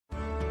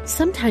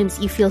Sometimes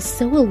you feel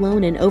so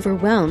alone and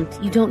overwhelmed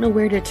you don't know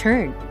where to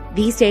turn.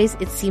 These days,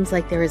 it seems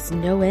like there is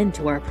no end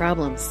to our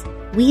problems.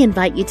 We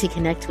invite you to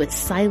connect with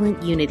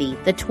Silent Unity,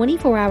 the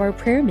 24-hour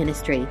prayer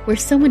ministry where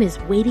someone is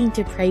waiting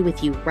to pray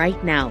with you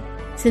right now.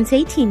 Since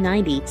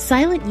 1890,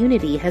 Silent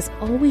Unity has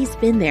always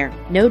been there.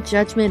 No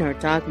judgment or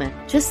dogma,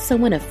 just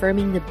someone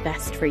affirming the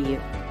best for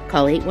you.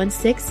 Call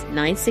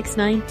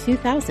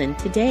 816-969-2000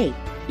 today.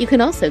 You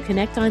can also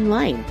connect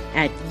online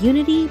at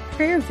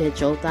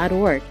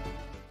unityprayervigil.org.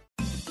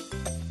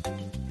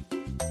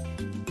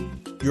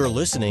 You're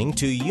listening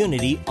to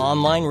Unity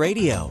Online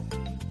Radio,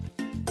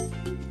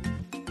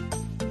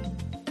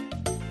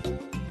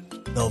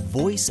 the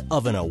voice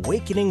of an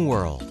awakening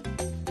world.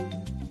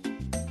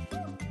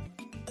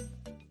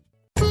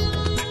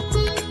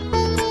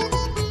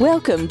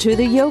 Welcome to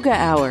the Yoga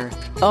Hour,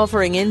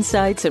 offering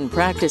insights and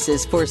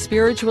practices for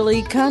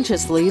spiritually,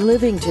 consciously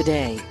living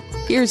today.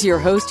 Here's your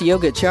host,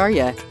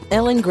 Yogacharya,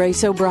 Ellen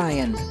Grace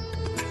O'Brien.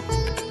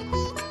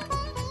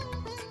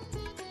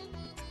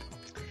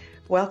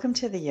 Welcome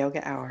to the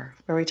Yoga Hour,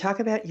 where we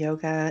talk about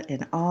yoga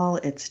in all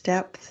its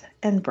depth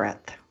and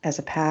breadth as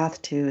a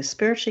path to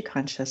spiritually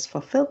conscious,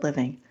 fulfilled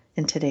living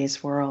in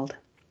today's world.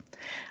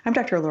 I'm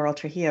Dr. Laurel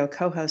Trujillo,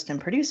 co-host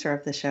and producer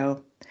of the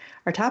show.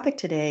 Our topic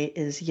today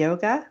is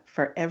yoga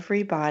for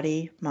every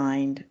body,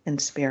 mind, and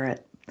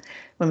spirit.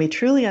 When we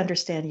truly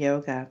understand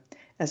yoga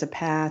as a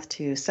path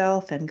to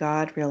self and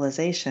God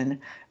realization,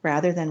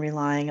 rather than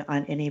relying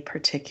on any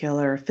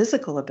particular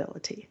physical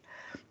ability,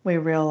 we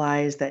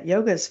realize that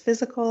yoga's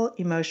physical,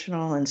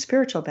 emotional, and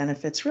spiritual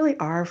benefits really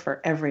are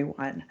for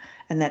everyone,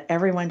 and that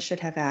everyone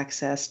should have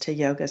access to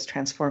yoga's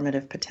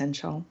transformative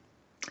potential.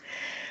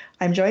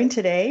 I'm joined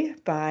today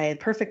by the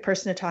perfect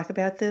person to talk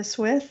about this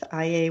with,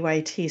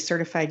 IAYT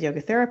certified yoga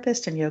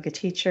therapist and yoga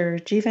teacher,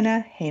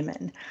 Jivana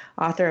Heyman,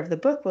 author of the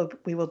book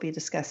we will be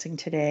discussing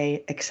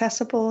today,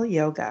 Accessible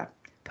Yoga,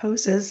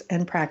 Poses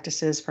and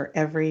Practices for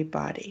Every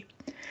Body.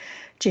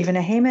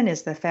 Jivana Heyman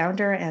is the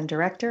founder and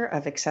director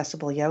of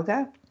Accessible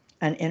Yoga,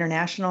 an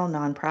international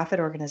nonprofit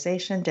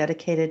organization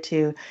dedicated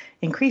to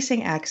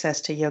increasing access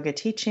to yoga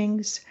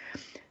teachings.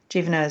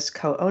 Jivana is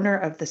co-owner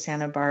of the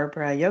Santa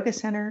Barbara Yoga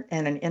Center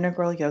and an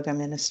integral yoga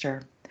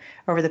minister.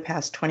 Over the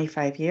past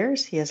 25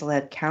 years, he has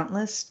led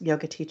countless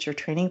yoga teacher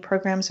training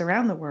programs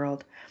around the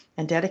world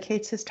and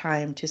dedicates his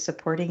time to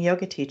supporting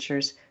yoga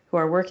teachers who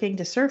are working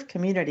to serve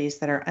communities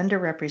that are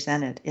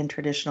underrepresented in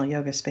traditional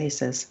yoga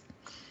spaces.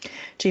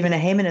 Jivana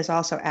Heyman is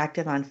also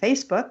active on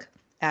Facebook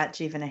at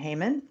Jivana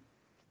Heyman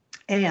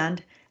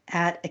and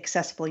at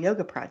Accessible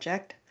Yoga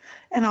Project,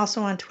 and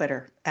also on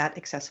Twitter at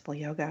Accessible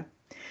Yoga.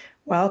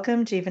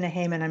 Welcome, Jivana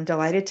Heyman. I'm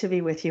delighted to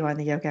be with you on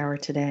the Yoga Hour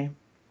today.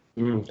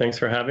 Thanks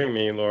for having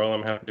me, Laurel.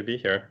 I'm happy to be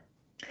here.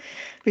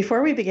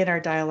 Before we begin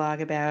our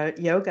dialogue about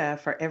yoga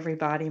for every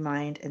body,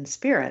 mind, and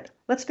spirit,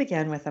 let's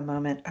begin with a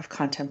moment of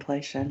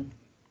contemplation.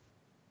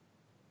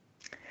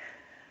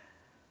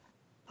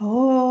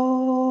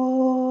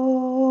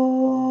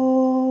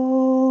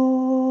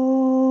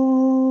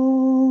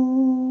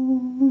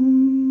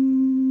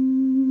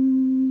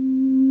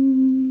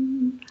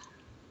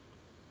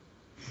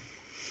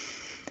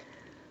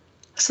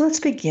 So let's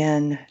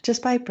begin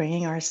just by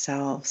bringing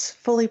ourselves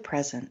fully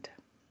present.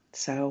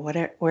 So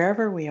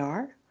wherever we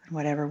are and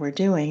whatever we're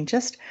doing,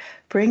 just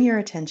bring your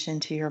attention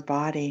to your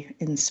body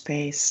in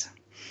space.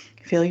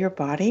 Feel your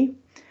body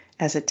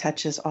as it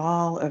touches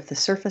all of the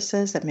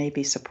surfaces that may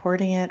be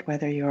supporting it,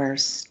 whether you're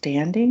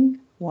standing,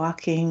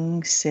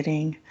 walking,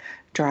 sitting,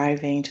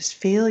 driving. Just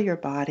feel your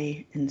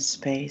body in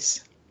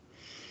space.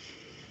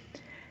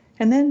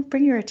 And then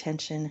bring your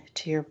attention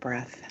to your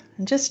breath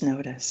and just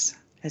notice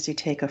as you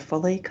take a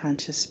fully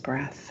conscious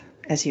breath,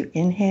 as you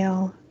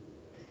inhale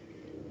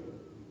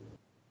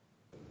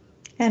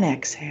and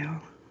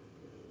exhale.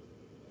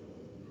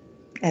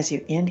 As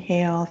you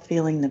inhale,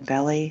 feeling the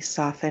belly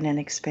soften and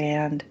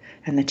expand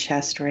and the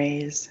chest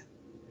raise.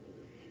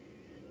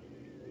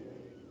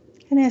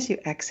 And as you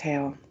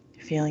exhale,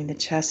 feeling the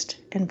chest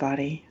and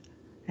body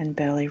and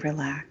belly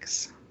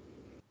relax.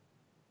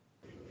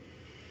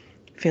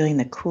 Feeling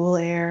the cool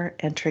air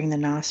entering the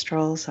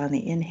nostrils on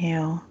the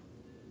inhale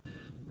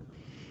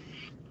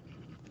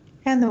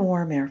and the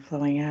warm air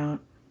flowing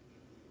out.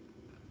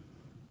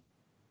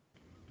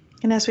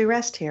 And as we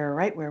rest here,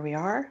 right where we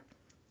are,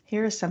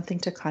 here is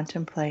something to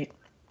contemplate.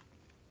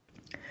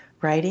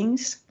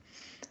 Writings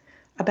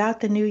about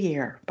the New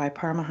Year by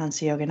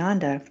Paramahansa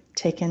Yogananda,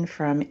 taken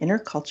from Inner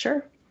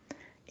Culture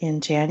in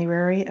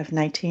January of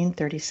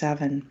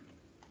 1937.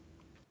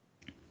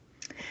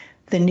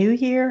 The new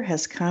year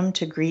has come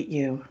to greet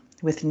you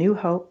with new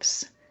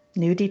hopes,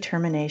 new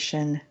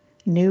determination,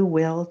 new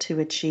will to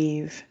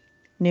achieve,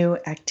 new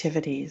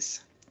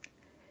activities.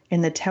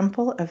 In the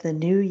temple of the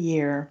new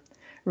year,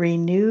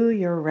 renew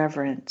your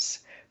reverence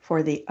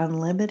for the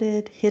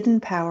unlimited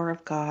hidden power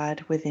of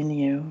God within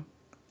you.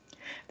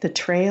 The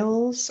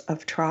trails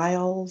of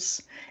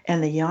trials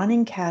and the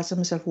yawning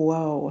chasms of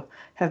woe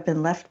have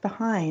been left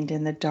behind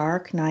in the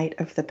dark night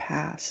of the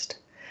past.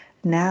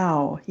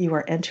 Now you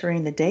are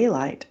entering the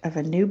daylight of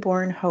a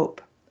newborn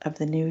hope of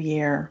the new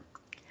year.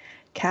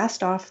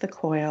 Cast off the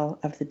coil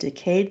of the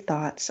decayed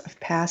thoughts of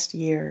past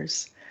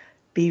years.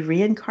 Be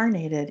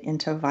reincarnated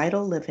into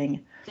vital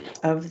living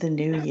of the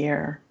new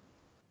year.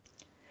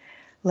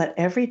 Let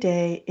every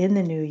day in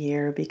the new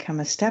year become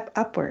a step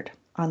upward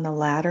on the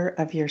ladder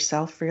of your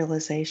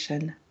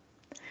self-realization.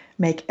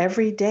 Make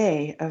every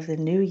day of the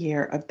new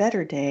year a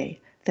better day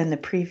than the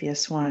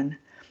previous one,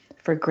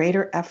 for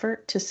greater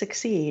effort to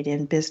succeed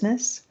in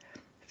business,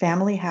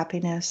 family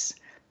happiness,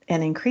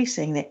 and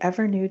increasing the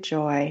ever-new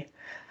joy,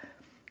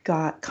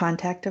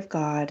 contact of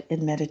God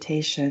in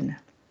meditation.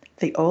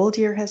 The old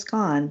year has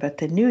gone, but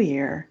the new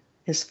year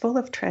is full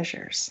of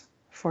treasures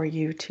for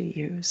you to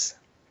use.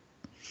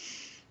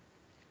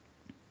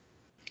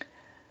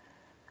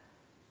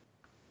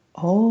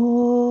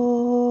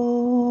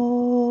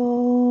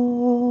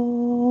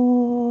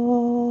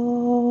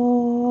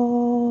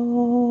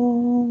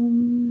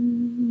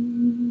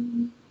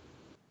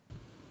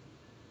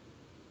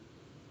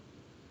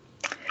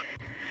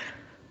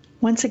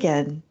 Once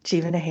again,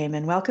 Jivana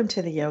Heyman, welcome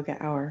to the Yoga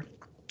Hour.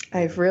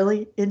 I've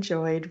really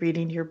enjoyed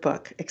reading your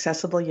book,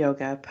 Accessible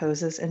Yoga,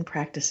 Poses and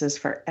Practices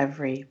for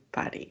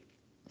Everybody.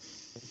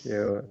 Thank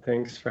you.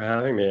 Thanks for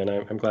having me, and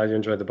I'm glad you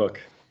enjoyed the book.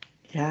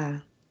 Yeah.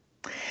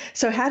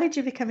 So how did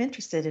you become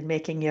interested in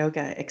making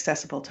yoga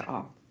accessible to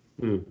all?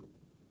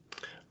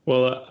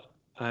 Well,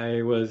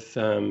 I was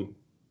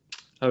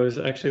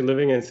actually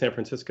living in San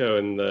Francisco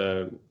in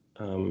the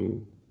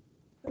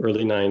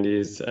early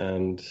 90s,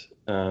 and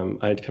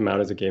I'd come out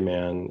as a gay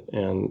man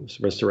and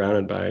was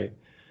surrounded by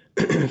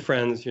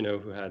friends,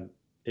 who had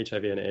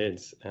HIV and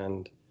AIDS.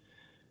 And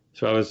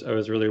so I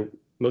was really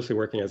mostly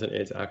working as an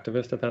AIDS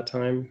activist at that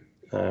time,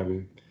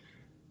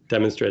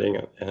 demonstrating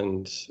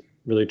and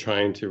really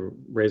trying to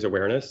raise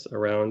awareness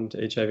around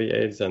HIV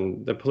AIDS.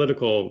 And the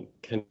political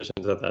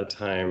conditions at that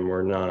time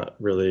were not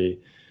really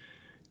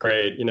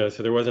great,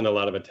 so there wasn't a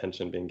lot of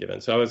attention being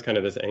given. So I was kind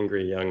of this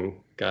angry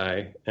young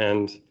guy.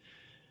 And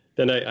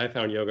then I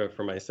found yoga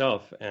for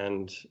myself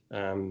and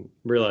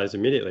realized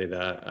immediately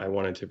that I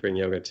wanted to bring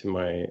yoga to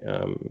my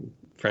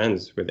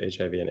friends with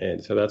HIV and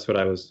AIDS. So that's what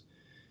I was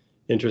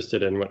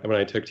interested in when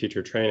I took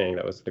teacher training.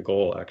 That was the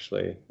goal,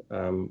 actually,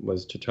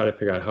 was to try to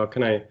figure out how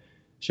can I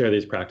share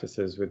these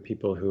practices with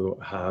people who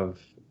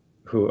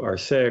are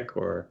sick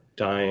or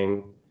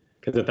dying.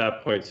 Because at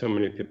that point, so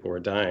many people were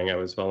dying. I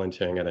was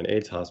volunteering at an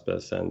AIDS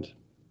hospice, and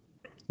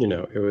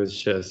it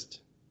was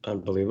just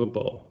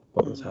unbelievable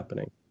what was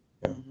happening.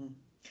 Yeah. Mm-hmm.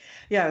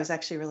 Yeah, I was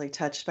actually really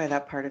touched by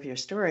that part of your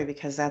story,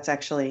 because that's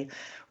actually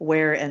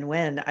where and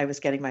when I was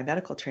getting my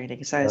medical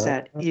training. So I was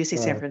at UC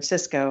San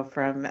Francisco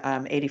from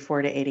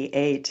 84 to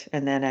 88,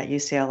 and then at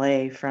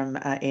UCLA from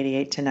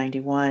 88 to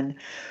 91.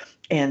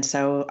 And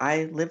so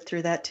I lived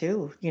through that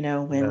too,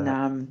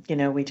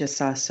 when, we just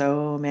saw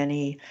so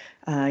many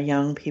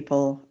young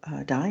people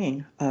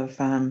dying of,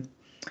 and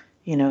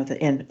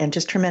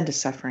just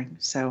tremendous suffering.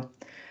 So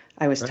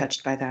I was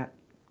touched by that.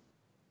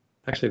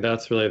 Actually,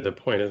 that's really the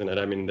point, isn't it?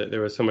 I mean,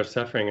 there was so much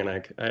suffering,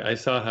 and I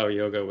saw how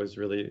yoga was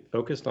really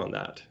focused on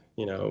that,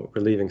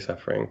 relieving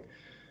suffering.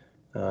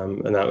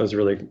 And that was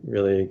really,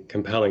 really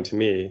compelling to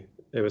me.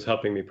 It was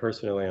helping me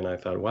personally, and I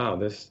thought, wow,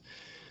 this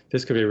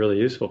could be really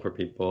useful for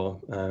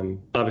people.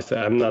 Obviously,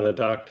 I'm not a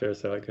doctor,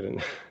 so I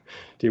couldn't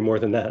do more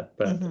than that,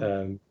 but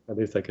at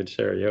least I could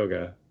share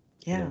yoga.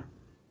 Yeah.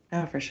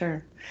 Oh, for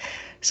sure.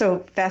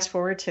 So fast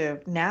forward to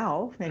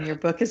now, and your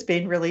book is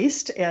being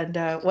released. And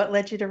what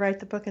led you to write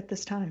the book at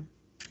this time?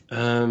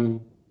 I'm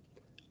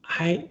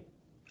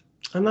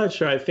not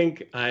sure. I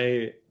think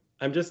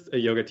I'm just a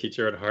yoga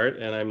teacher at heart,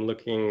 and I'm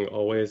looking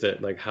always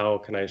at how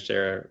can I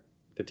share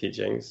the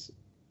teachings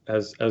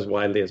as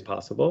widely as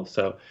possible.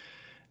 So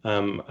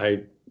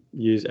I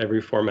use every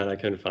format I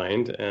can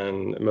find,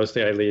 and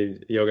mostly I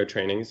lead yoga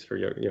trainings for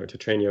to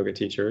train yoga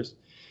teachers.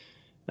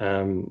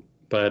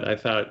 But I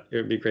thought it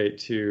would be great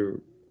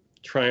to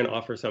try and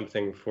offer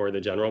something for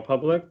the general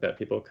public that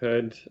people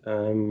could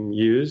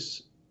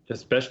use,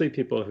 especially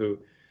people who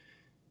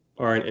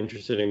aren't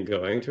interested in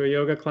going to a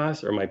yoga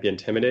class or might be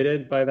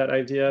intimidated by that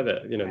idea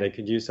that they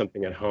could use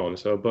something at home.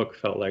 So a book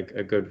felt like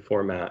a good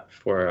format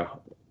for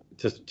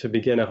to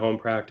begin a home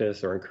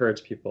practice or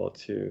encourage people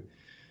to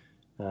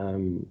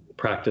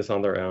practice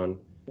on their own.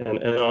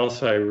 And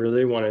also I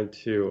really wanted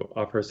to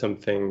offer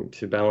something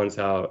to balance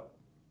out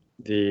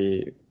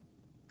the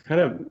kind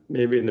of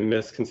maybe the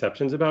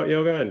misconceptions about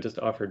yoga and just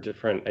offer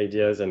different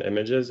ideas and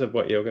images of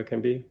what yoga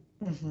can be.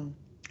 Mm-hmm.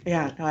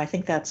 Yeah, no, I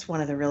think that's one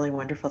of the really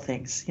wonderful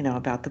things,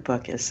 about the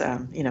book is,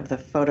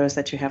 the photos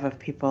that you have of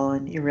people,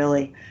 and you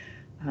really,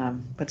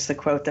 what's the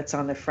quote that's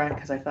on the front?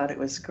 Because I thought it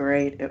was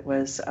great. It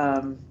was,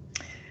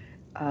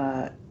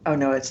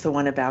 it's the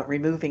one about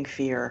removing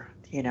fear,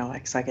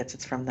 because I guess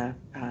it's from the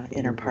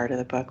inner part of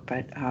the book,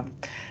 but,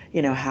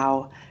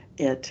 how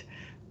it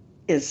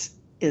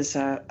is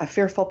a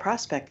fearful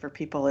prospect for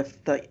people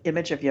if the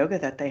image of yoga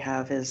that they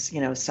have is,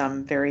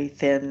 some very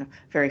thin,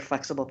 very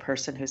flexible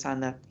person who's on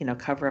the,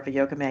 cover of a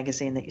yoga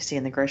magazine that you see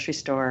in the grocery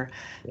store,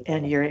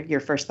 and your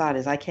first thought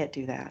is, I can't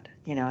do that.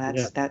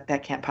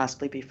 That can't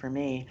possibly be for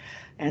me.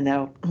 And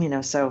though,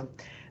 so,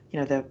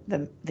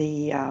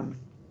 the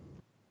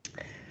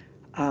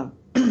um,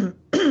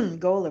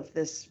 goal of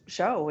this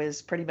show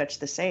is pretty much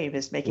the same,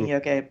 is making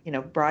yoga,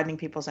 broadening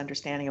people's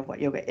understanding of what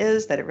yoga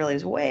is, that it really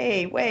is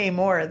way, way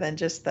more than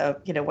just the,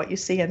 what you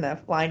see in the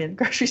line in the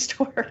grocery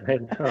store.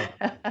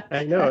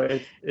 I know.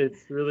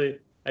 It's really,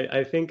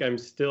 I think I'm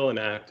still an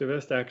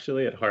activist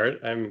actually at heart.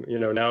 I'm,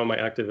 now my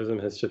activism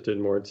has shifted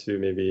more to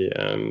maybe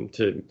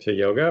to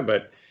yoga,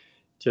 but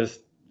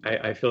just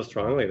I feel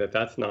strongly that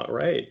that's not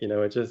right.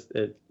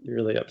 It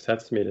really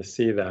upsets me to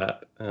see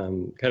that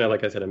kind of,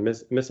 like I said, a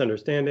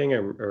misunderstanding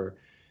or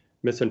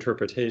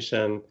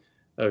misinterpretation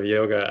of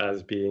yoga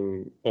as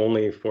being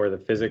only for the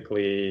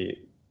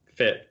physically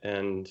fit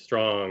and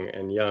strong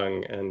and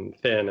young and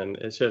thin. And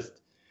it's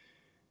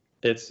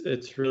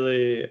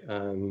really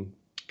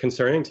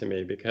concerning to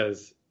me,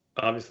 because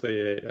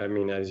obviously, I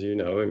mean, as you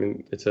know,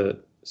 it's a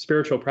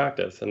spiritual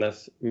practice, and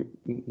that's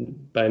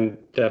by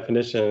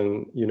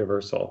definition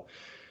universal.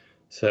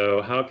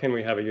 So how can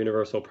we have a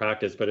universal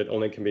practice, but it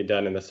only can be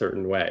done in a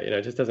certain way?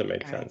 It just doesn't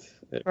make sense.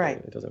 It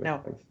doesn't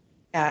make sense.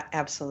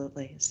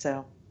 Absolutely.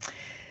 So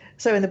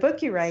in the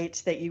book, you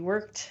write that you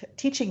worked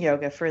teaching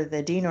yoga for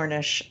the Dean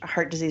Ornish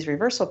Heart Disease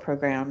Reversal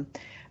Program.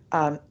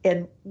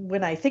 And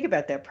when I think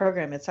about that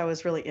program, it's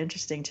always really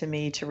interesting to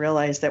me to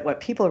realize that what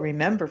people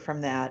remember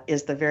from that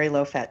is the very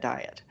low-fat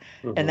diet.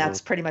 Mm-hmm. And that's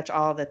pretty much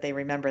all that they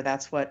remember.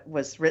 That's what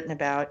was written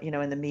about,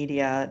 in the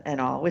media and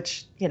all,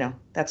 which,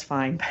 that's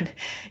fine. But,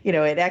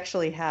 it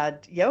actually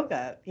had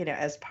yoga,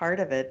 as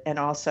part of it, and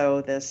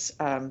also this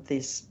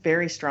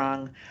very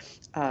strong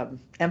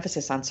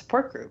emphasis on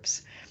support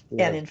groups.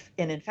 Yeah.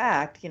 And in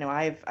fact,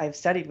 I've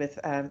studied with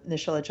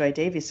Nishila Joy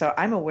Davies, so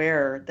I'm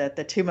aware that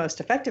the two most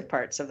effective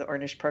parts of the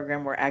Ornish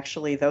program were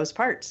actually those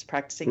parts,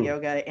 practicing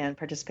yoga and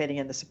participating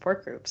in the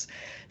support groups.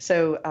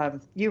 So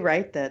you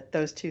write that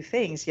those two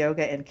things,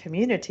 yoga and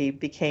community,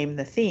 became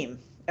the theme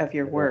of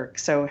your work.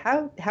 So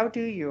how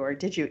do you, or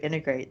did you,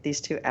 integrate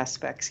these two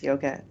aspects,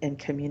 yoga and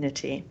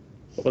community?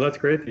 Well, that's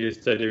great that you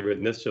studied with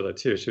Nishila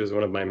too. She was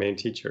one of my main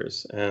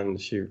teachers, and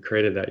she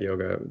created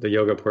the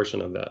yoga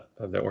portion of the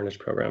Ornish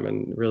program,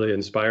 and really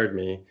inspired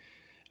me.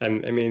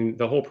 And I mean,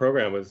 the whole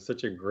program was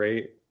such a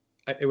great,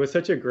 I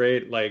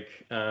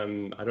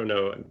don't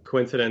know,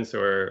 coincidence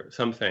or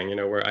something,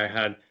 where I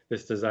had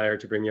this desire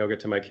to bring yoga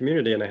to my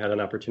community, and I had an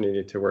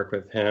opportunity to work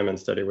with him and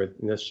study with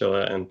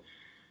Nishila,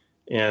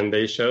 and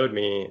they showed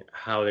me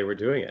how they were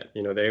doing it.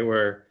 They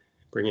were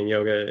bringing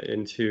yoga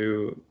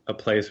into a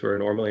place where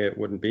normally it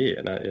wouldn't be,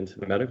 and into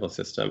the medical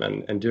system,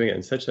 and doing it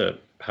in such a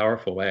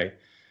powerful way.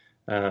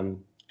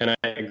 And I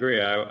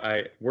agree.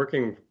 I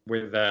working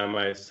with them,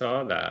 I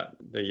saw that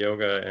the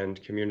yoga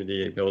and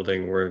community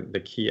building were the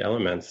key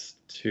elements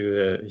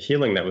to the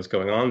healing that was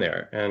going on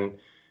there, and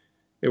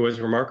it was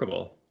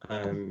remarkable.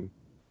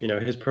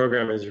 His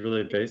program is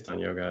really based on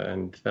yoga,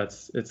 and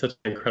it's such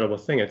an incredible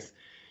thing.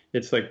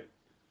 It's like,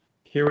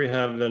 here we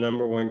have the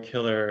number one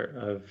killer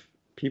of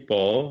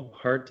people,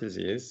 heart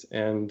disease,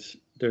 and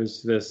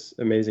there's this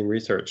amazing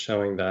research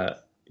showing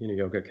that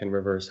yoga can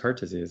reverse heart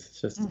disease.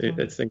 It's just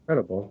it's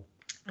incredible.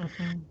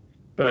 Mm-hmm.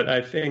 But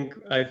I think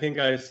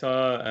I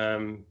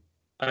saw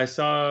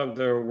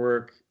their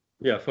work,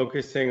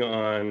 focusing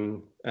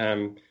on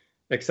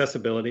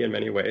accessibility in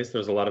many ways.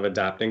 There's a lot of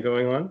adapting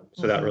going on,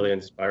 so that really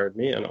inspired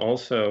me. And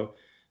also,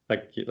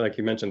 like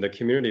you mentioned, the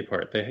community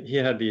part. He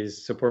had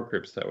these support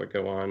groups that would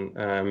go on,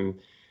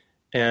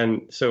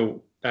 and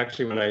so.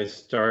 Actually, when I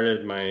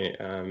started my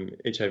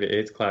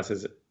HIV/AIDS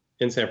classes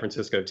in San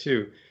Francisco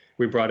too,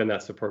 we brought in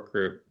that support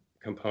group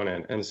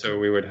component. And so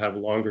we would have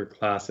longer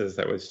classes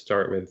that would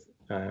start with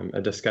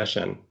a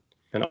discussion.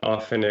 And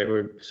often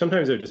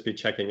sometimes it would just be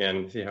checking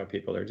in, see how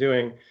people are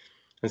doing.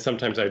 And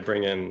sometimes I'd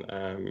bring in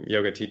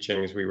yoga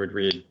teachings. We would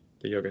read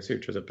the Yoga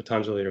Sutras of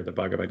Patanjali or the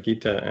Bhagavad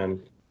Gita,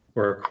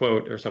 or a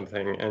quote or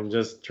something, and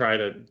just try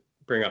to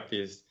bring up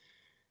these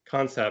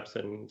concepts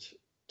and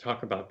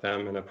talk about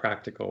them in a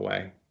practical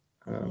way.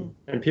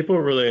 And people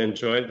really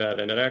enjoyed that,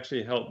 and it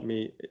actually helped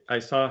me. I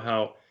saw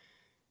how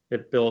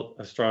it built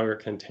a stronger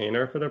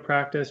container for the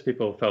practice.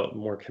 People felt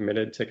more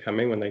committed to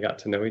coming when they got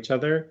to know each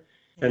other.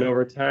 Yeah. And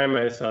over time,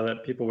 I saw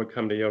that people would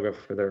come to yoga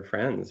for their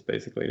friends,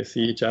 basically, to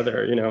see each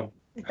other,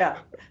 Yeah.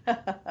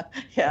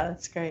 Yeah,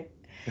 that's great.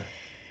 Yeah.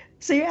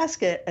 So you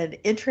ask an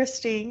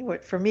interesting,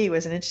 what for me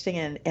was an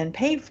interesting and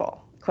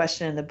painful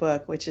question in the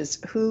book, which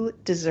is, who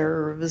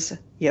deserves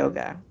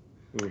yoga?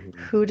 Mm-hmm.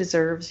 Who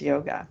deserves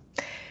yoga?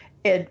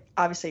 It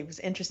obviously was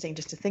interesting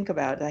just to think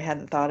about it. I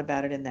hadn't thought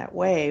about it in that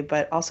way,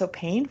 but also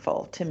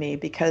painful to me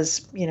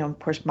because, of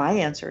course, my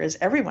answer is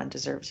everyone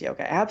deserves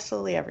yoga,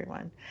 absolutely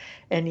everyone.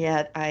 And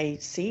yet I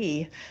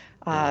see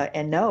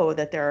and know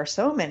that there are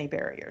so many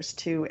barriers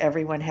to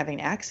everyone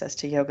having access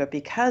to yoga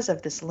because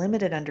of this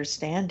limited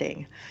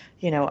understanding,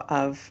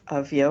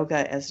 of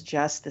yoga as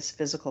just this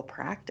physical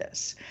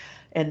practice.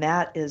 And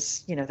that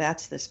is,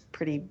 that's this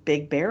pretty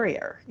big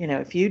barrier.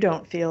 If you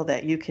don't feel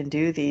that you can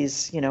do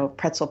these,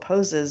 pretzel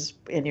poses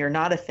and you're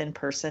not a thin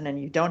person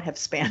and you don't have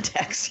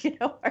spandex,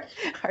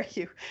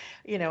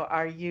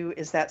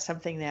 is that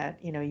something that,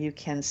 you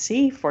can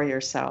see for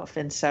yourself?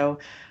 And so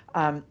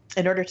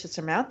In order to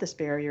surmount this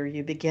barrier,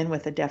 you begin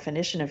with a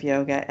definition of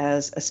yoga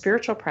as a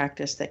spiritual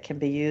practice that can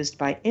be used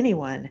by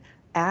anyone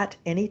at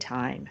any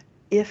time,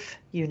 if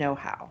you know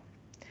how.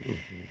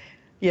 Mm-hmm.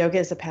 Yoga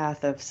is a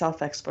path of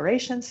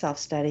self-exploration,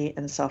 self-study,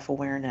 and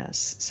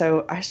self-awareness.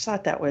 So I just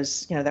thought that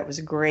was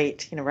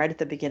great. Right at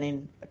the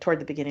beginning, toward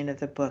the beginning of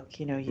the book,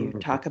 you mm-hmm.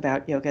 talk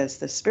about yoga as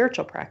the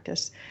spiritual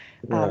practice,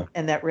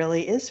 and that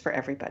really is for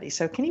everybody.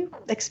 So can you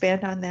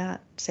expand on that?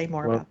 Say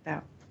more about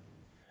that.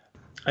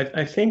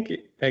 I think,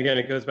 again,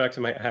 it goes back to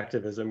my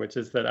activism, which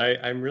is that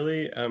I'm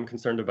really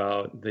concerned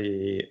about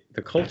the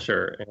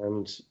culture.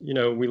 And,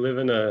 we live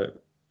in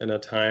a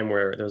time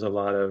where there's a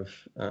lot of,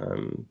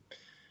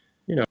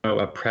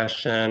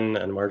 oppression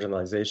and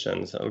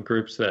marginalization, so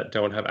groups that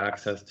don't have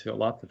access to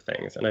lots of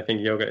things. And I think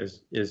yoga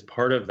is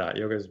part of that.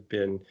 Yoga has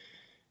been,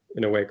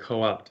 in a way,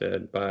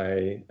 co-opted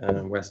by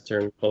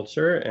Western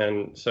culture.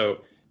 And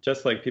so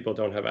just like people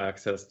don't have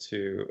access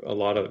to a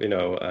lot of,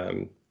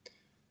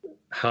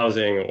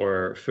 housing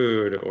or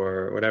food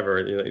or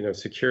whatever,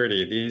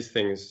 security, these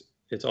things,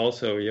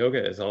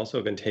 yoga has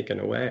also been taken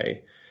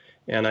away.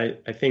 And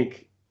I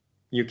think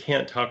you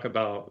can't talk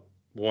about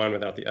one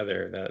without the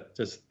other, that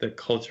just the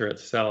culture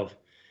itself.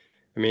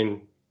 I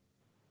mean,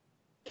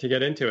 to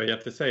get into it, you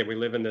have to say we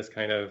live in this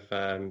kind of,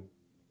 I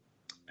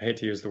hate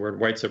to use the word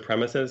white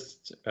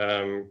supremacist,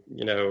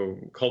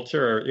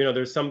 culture, or,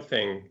 there's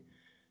something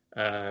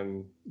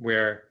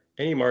where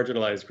any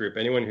marginalized group,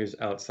 anyone who's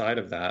outside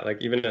of that,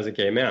 like even as a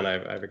gay man,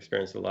 I've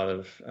experienced a lot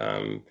of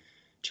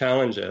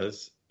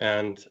challenges,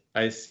 and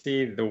I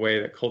see the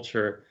way that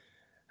culture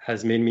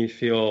has made me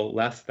feel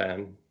less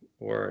than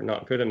or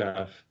not good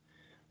enough,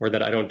 or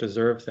that I don't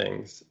deserve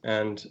things.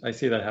 And I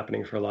see that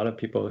happening for a lot of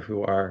people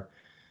who are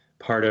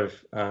part of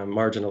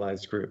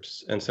marginalized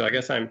groups. And so I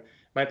guess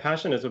my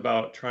passion is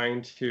about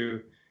trying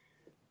to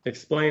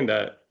explain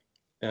that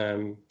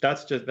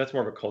that's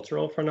more of a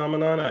cultural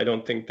phenomenon. I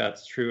don't think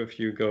that's true if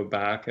you go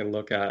back and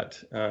look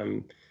at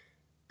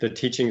the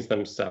teachings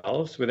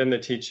themselves. Within the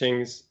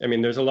teachings, I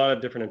mean, there's a lot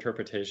of different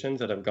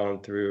interpretations that have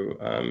gone through,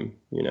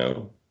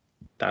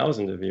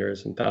 thousands of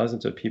years and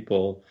thousands of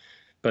people.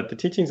 But the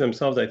teachings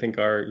themselves, I think,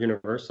 are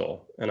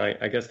universal. And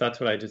I guess that's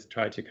what I just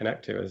try to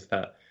connect to, is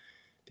that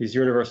these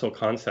universal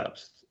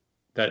concepts,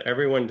 that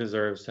everyone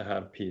deserves to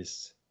have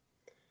peace,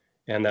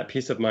 and that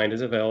peace of mind is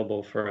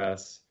available for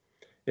us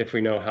if we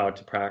know how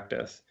to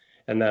practice,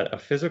 and that a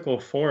physical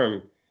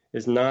form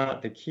is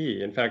not the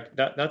key. In fact,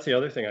 that's the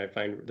other thing I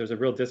find. There's a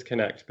real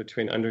disconnect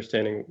between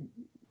understanding.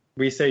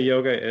 We say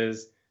yoga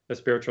is a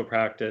spiritual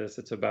practice.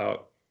 It's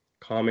about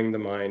calming the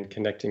mind,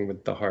 connecting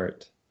with the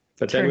heart.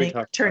 But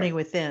turning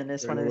within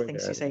is one of the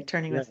things you say,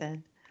 turning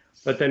within.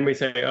 But then we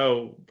say,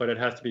 but it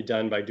has to be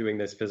done by doing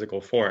this physical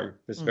form,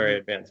 this mm-hmm. very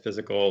advanced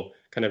physical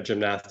kind of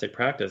gymnastic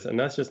practice. And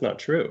that's just not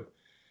true.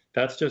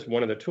 That's just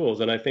one of the tools.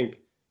 And I think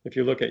if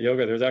you look at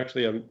yoga, there's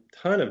actually a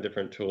ton of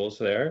different tools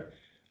there.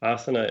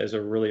 Asana is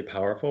a really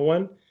powerful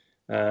one,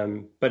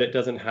 but it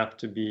doesn't have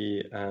to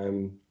be,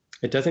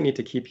 it doesn't need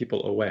to keep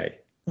people away.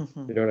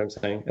 Mm-hmm. You know what I'm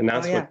saying? And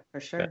that's what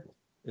for sure.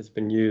 It's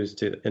been used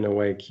to, in a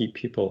way, keep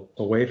people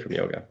away from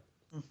yoga.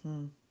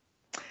 Mm-hmm.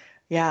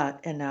 Yeah,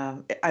 and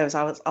I was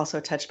also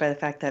touched by the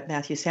fact that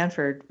Matthew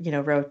Sanford,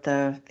 wrote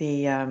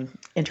the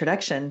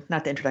introduction,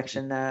 not the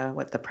introduction,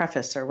 the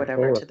preface or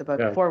whatever to the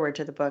book, forward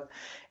to the book,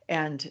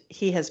 and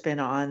he has been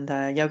on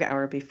the Yoga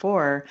Hour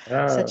before.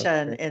 Such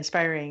an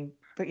inspiring,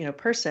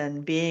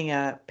 person, being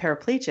a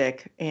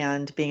paraplegic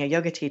and being a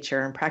yoga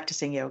teacher and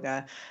practicing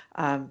yoga.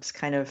 It's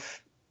kind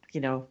of,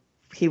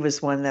 he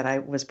was one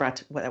that was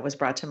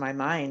brought to my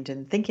mind,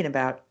 and thinking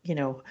about,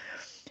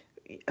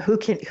 who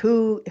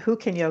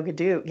can yoga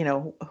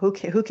do,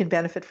 who can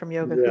benefit from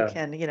yoga, who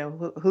can,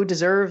 who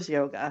deserves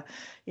yoga,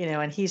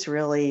 and he's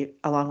really,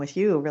 along with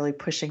you, really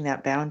pushing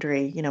that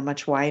boundary,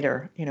 much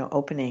wider,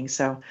 opening.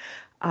 So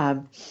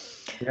the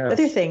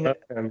other thing,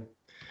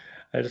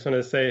 I just want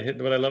to say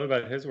what I love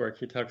about his work,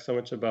 he talks so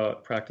much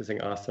about practicing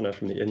asana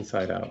from the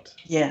inside out.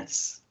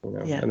 Yes.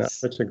 And that's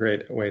such a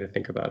great way to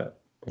think about it.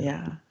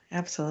 Yeah,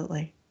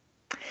 absolutely.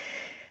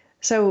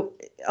 So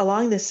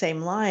along the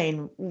same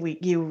line,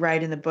 you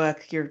write in the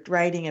book, you're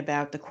writing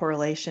about the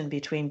correlation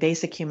between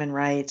basic human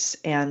rights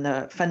and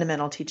the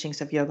fundamental teachings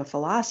of yoga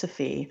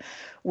philosophy,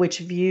 which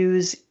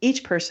views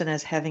each person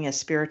as having a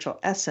spiritual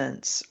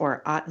essence,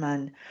 or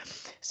Atman.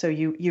 So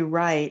you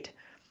write,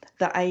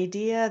 the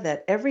idea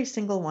that every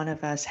single one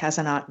of us has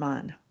an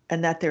Atman,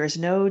 and that there is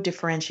no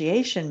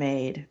differentiation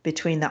made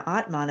between the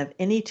Atman of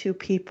any two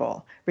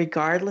people,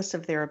 regardless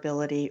of their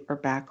ability or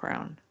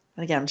background.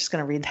 And again, I'm just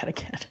going to read that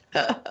again.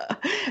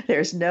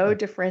 There's no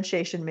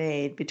differentiation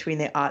made between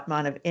the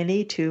Atman of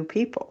any two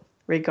people,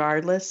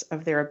 regardless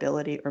of their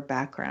ability or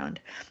background.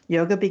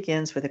 Yoga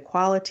begins with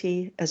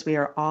equality, as we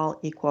are all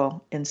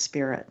equal in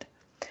spirit.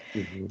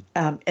 Mm-hmm.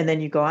 And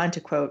then you go on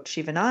to quote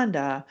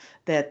Shivananda,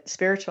 that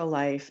spiritual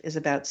life is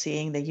about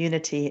seeing the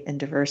unity and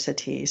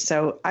diversity.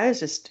 So I was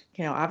just,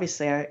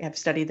 obviously I have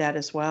studied that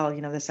as well,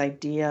 this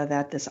idea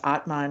that this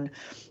Atman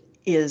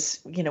is,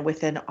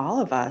 within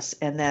all of us,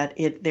 and that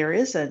there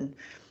is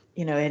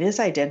it is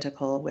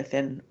identical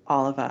within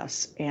all of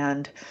us.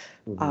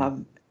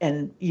 Mm-hmm.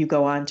 And you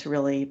go on to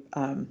really,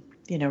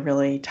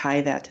 really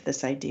tie that to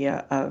this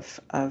idea of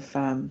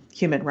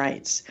human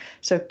rights.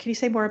 So can you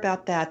say more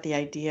about that, the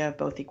idea of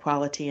both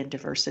equality and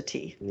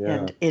diversity Yeah.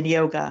 and in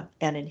yoga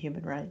and in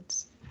human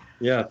rights?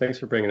 Yeah, thanks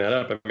for bringing that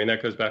up. I mean,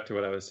 that goes back to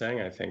what I was saying,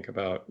 I think,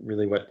 about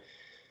really what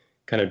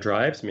kind of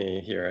drives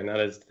me here. And that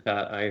is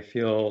that I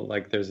feel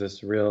like there's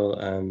this real,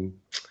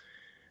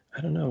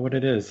 I don't know what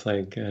it is,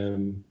 like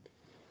a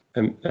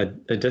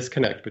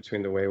disconnect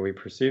between the way we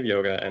perceive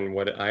yoga and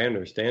what I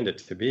understand it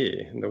to be,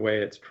 and the way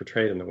it's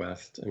portrayed in the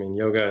West. I mean,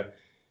 yoga,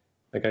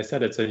 like I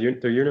said,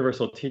 they're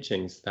universal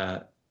teachings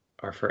that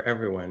are for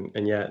everyone,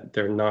 and yet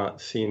they're not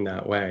seen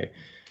that way.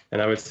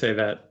 And I would say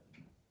that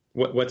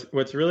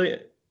what's really,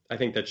 I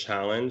think, the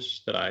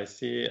challenge that I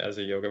see as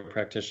a yoga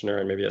practitioner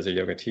and maybe as a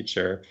yoga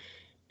teacher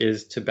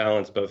is to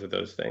balance both of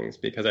those things,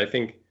 because I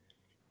think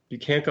you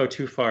can't go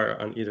too far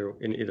in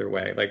either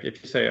way. Like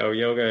if you say, oh,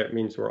 yoga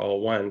means we're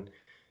all one,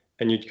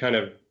 and you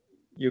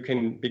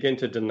can begin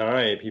to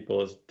deny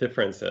people's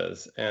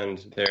differences and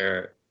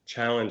their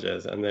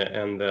challenges and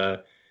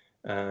the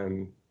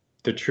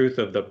truth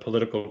of the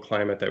political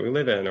climate that we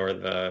live in, or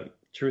the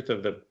truth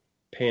of the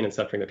pain and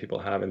suffering that people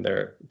have in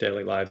their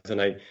daily lives.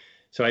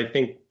 So I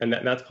think, and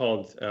that's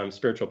called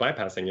spiritual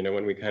bypassing,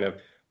 when we kind of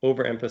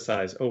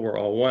overemphasize, oh, we're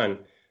all one,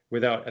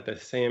 without at the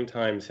same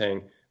time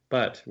saying,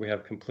 but we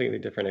have completely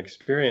different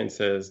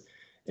experiences.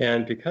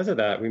 And because of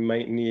that, we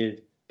might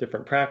need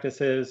different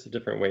practices,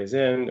 different ways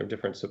in, or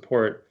different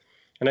support.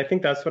 And I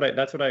think that's what I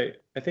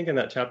think in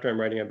that chapter I'm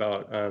writing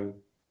about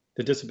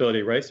the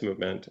disability rights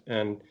movement.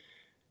 And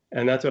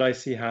that's what I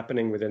see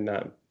happening within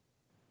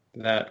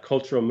that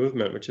cultural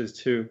movement, which is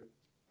to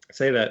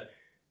say that,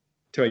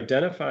 to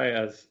identify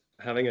as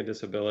having a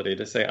disability,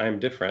 to say I'm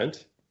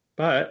different,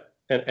 but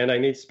and I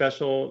need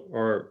special,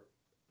 or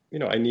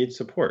I need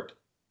support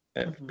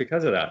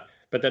because of that.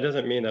 But that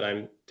doesn't mean that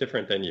I'm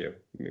different than you.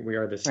 We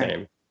are the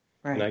same.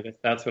 Right. And I guess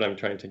that's what I'm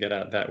trying to get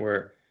at, that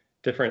we're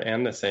different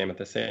and the same at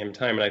the same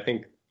time. And I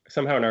think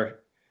somehow in our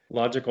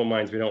logical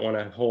minds, we don't want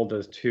to hold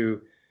those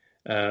two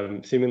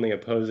seemingly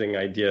opposing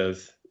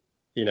ideas,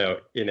 in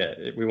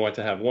it. We want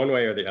to have one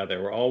way or the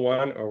other. We're all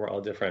one or we're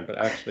all different, but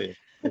actually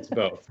it's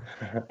both.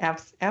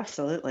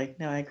 Absolutely.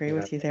 No, I agree Yeah.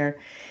 with you there.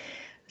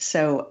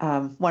 So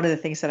one of the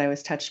things that I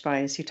was touched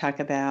by is you talk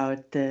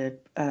about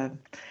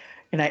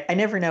and I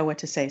never know what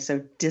to say.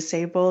 So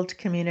disabled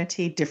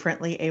community,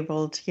 differently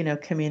abled,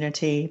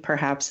 community,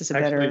 perhaps is a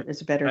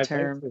better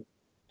term.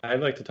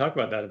 I'd like to talk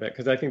about that a bit,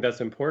 because I think that's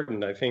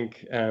important. I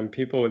think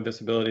people with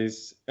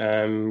disabilities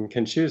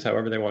can choose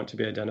however they want to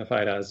be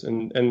identified as.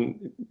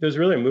 And there's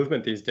really a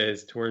movement these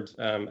days towards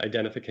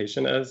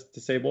identification as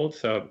disabled.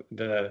 So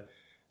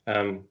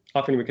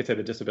often we could say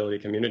the disability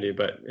community,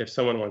 but if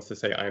someone wants to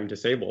say I'm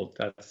disabled,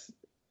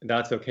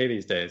 that's okay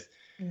these days.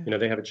 Yeah.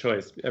 They have a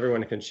choice.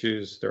 Everyone can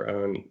choose their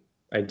own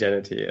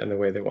identity and the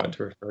way they want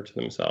to refer to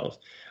themselves.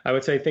 I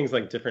would say things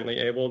like differently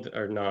abled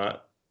are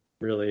not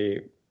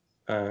really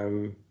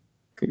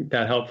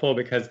that helpful,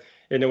 because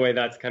in a way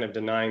that's kind of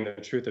denying the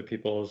truth of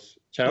people's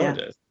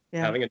challenges.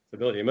 Yeah. Having a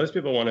disability. Most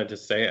people want to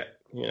just say it,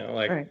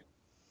 right.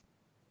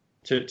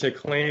 to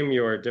claim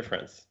your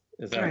difference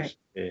is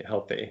actually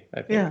healthy,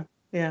 I think.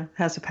 Yeah,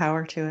 has a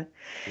power to it.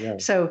 Yeah.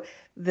 So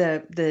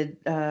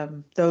the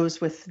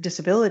those with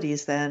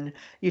disabilities, then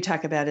you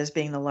talk about as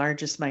being the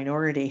largest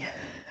minority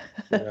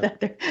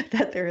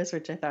that there is,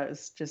 which I thought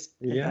was just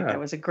I thought that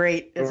was a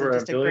great. Over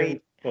a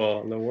billion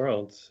people in the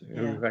world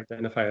who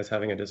identify as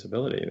having a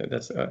disability.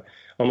 That's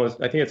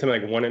almost, I think it's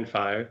something like 1 in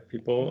 5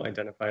 people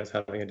identify as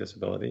having a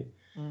disability.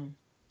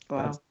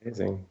 Wow, that's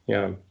amazing.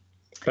 Yeah.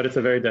 But it's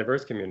a very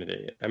diverse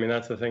community. I mean,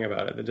 that's the thing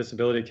about it. The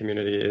disability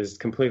community is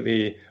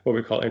completely what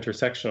we call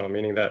intersectional,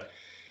 meaning that,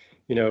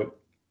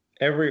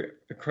 every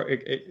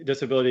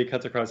disability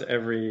cuts across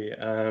every,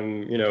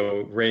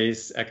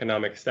 race,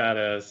 economic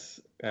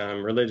status,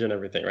 religion,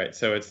 everything, right?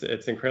 So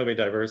it's incredibly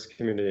diverse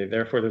community.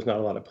 Therefore, there's not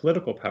a lot of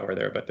political power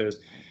there, but there's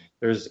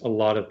a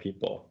lot of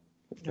people.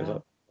 There's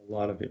a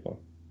lot of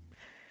people.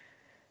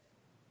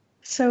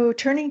 So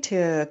turning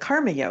to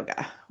karma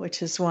yoga,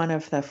 which is one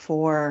of the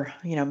 4,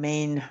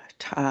 main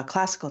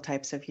classical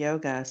types of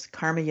yogas.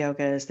 Karma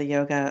yoga is the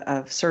yoga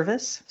of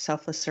service,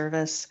 selfless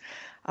service.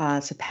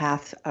 It's a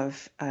path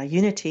of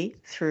unity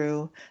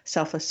through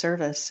selfless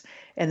service.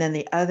 And then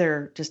the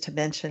other, just to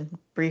mention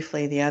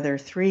briefly, the other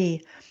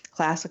 3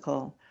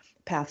 classical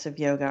paths of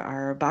yoga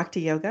are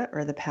Bhakti yoga,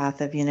 or the path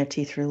of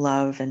unity through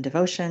love and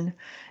devotion,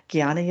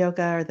 Jnana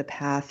yoga, or the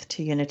path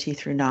to unity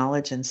through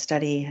knowledge and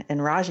study,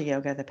 and Raja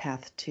yoga, the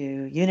path to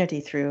unity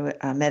through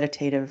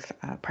meditative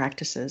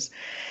practices.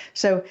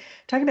 So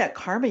talking about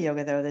karma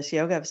yoga, though, this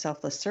yoga of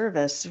selfless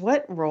service,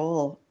 what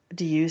role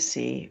do you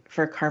see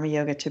for karma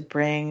yoga to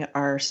bring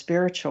our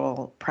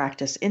spiritual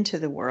practice into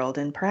the world?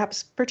 And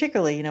perhaps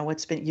particularly,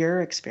 what's been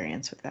your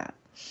experience with that?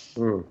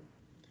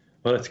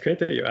 Well, it's great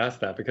that you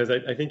asked that, because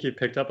I think you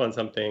picked up on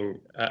something,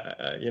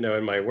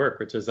 in my work,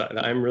 which is that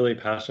I'm really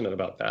passionate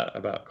about that,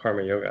 about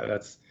karma yoga.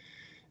 That's,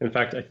 in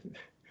fact,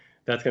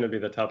 that's going to be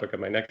the topic of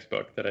my next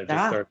book that I just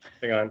Ah. started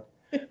working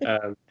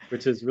on,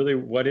 which is really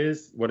what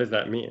does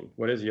that mean?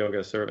 What is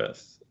yoga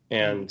service?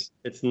 And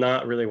it's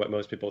not really what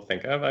most people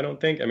think of, I don't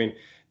think. I mean,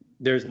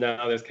 there's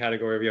now this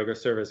category of yoga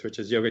service, which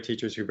is yoga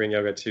teachers who bring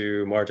yoga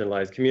to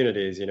marginalized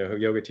communities,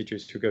 yoga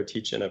teachers who go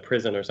teach in a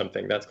prison or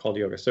something. That's called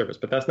yoga service.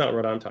 But that's not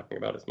what I'm talking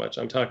about as much.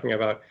 I'm talking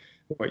about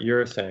what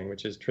you're saying,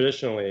 which is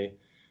traditionally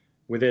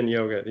within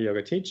yoga, the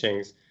yoga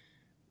teachings,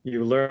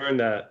 you learn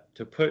that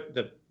to put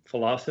the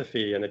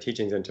philosophy and the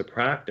teachings into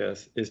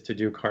practice is to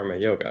do karma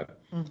yoga,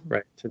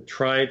 right? To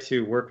try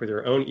to work with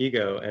your own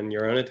ego and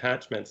your own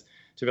attachments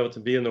to be able to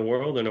be in the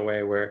world in a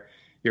way where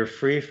you're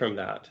free from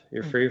that.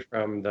 You're free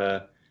from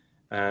the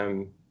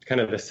kind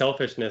of the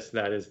selfishness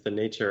that is the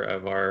nature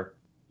of our,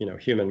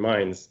 human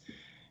minds.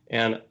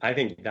 And I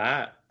think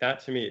that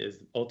to me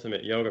is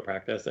ultimate yoga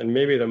practice, and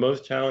maybe the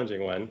most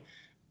challenging one,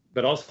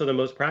 but also the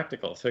most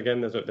practical. So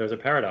again, there's a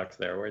paradox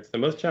there where it's the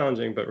most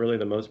challenging, but really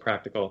the most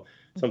practical,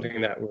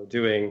 something that we're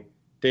doing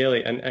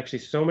daily. And actually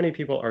so many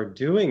people are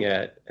doing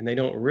it and they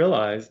don't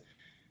realize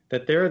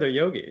that they're the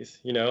yogis.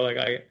 Like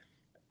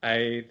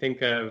I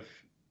think of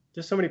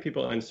just so many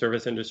people in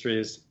service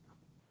industries,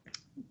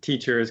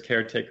 teachers,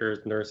 caretakers,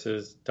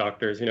 nurses,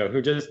 doctors,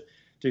 who just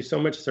do so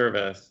much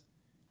service.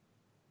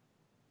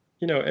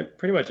 And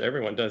pretty much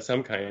everyone does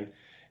some kind.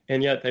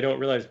 And yet they don't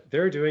realize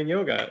they're doing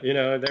yoga,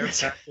 they're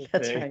practicing.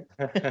 That's right.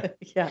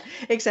 Yeah,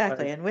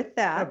 exactly. And with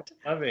that,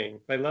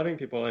 by loving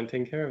people and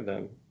taking care of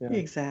them. Yeah.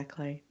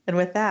 Exactly. And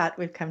with that,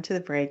 we've come to the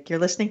break. You're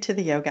listening to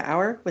the Yoga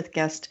Hour with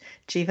guest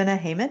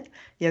Jivana Heyman,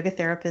 yoga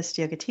therapist,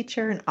 yoga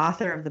teacher, and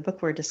author of the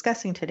book we're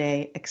discussing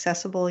today,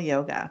 Accessible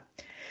Yoga.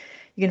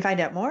 You can find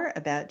out more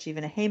about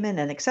Jivana Heyman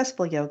and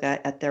Accessible Yoga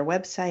at their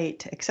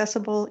website,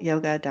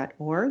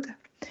 accessibleyoga.org.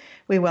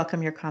 We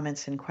welcome your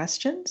comments and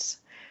questions.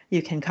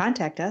 You can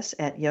contact us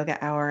at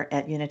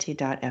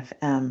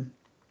yogahour@unity.fm.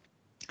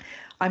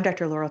 I'm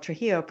Dr. Laurel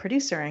Trujillo,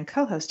 producer and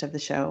co-host of the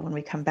show. When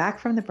we come back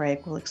from the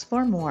break, we'll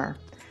explore more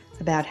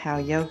about how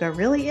yoga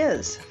really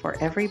is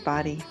for every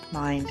body,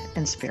 mind,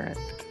 and spirit.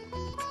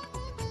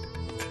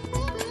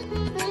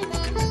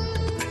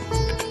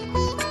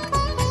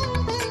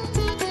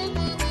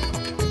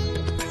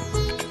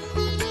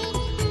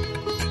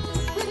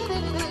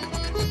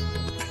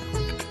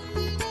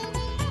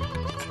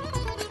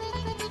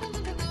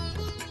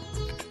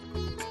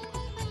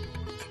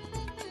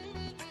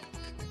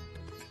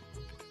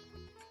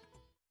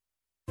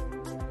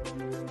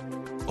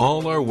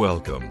 All are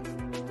welcome.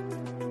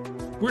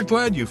 We're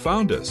glad you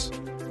found us.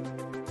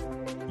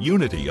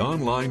 Unity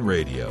Online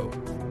Radio,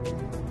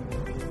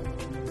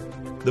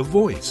 the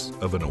voice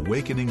of an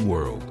awakening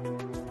world.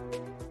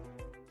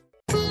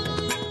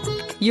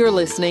 You're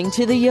listening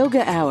to the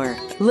Yoga Hour,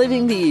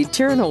 living the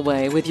eternal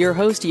way with your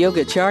host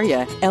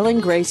Yogacharya, Ellen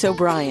Grace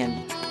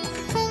O'Brien.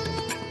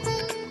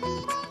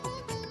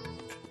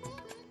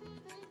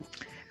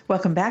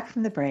 Welcome back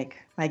from the break.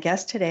 My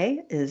guest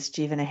today is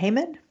Jivana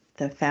Heyman,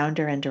 the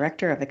founder and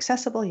director of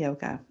Accessible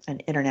Yoga, an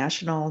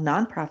international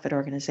nonprofit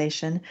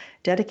organization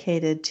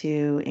dedicated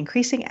to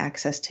increasing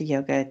access to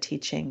yoga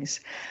teachings.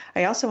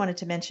 I also wanted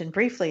to mention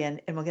briefly, and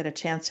we'll get a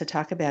chance to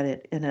talk about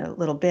it in a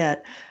little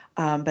bit,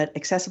 but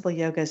Accessible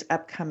Yoga's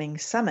upcoming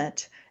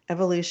summit,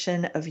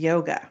 Evolution of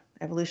Yoga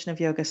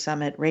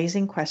Summit,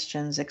 Raising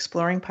Questions,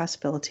 Exploring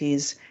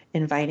Possibilities,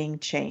 Inviting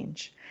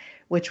Change,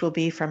 which will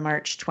be from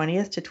March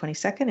 20th to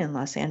 22nd in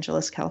Los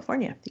Angeles,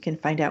 California. You can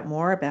find out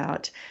more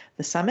about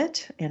the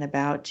summit and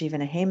about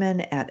Jivana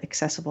Heyman at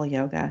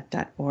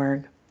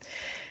accessibleyoga.org.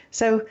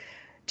 So,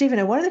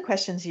 Jivana, one of the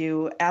questions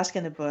you ask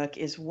in the book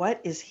is,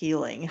 what is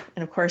healing?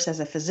 And of course, as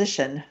a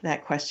physician,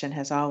 that question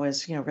has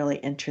always, really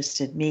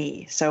interested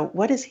me. So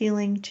what is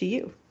healing to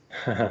you?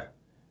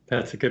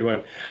 That's a good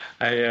one.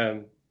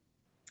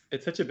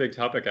 It's such a big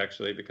topic,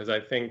 actually, because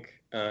I think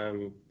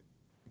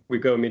we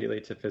go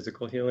immediately to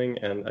physical healing.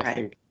 And I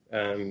think,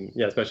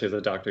 especially as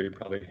a doctor, you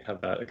probably have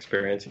that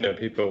experience.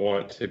 People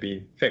want to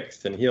be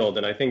fixed and healed.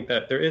 And I think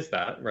that there is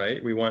that,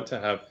 right? We want to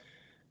have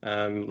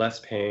less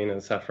pain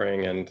and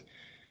suffering and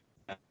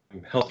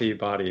healthy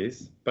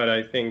bodies. But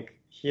I think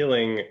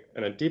healing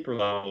on a deeper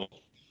level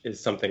is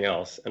something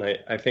else. And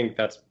I think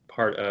that's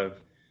part of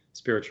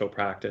spiritual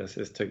practice,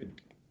 is to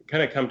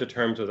kind of come to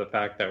terms with the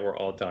fact that we're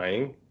all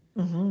dying.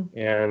 Mm-hmm.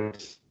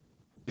 And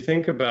you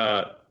think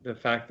about the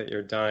fact that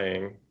you're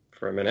dying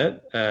for a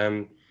minute,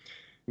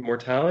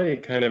 mortality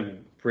kind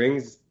of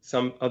brings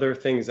some other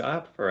things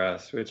up for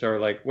us, which are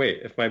like, wait,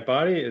 if my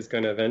body is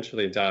going to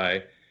eventually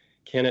die,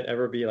 can it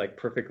ever be like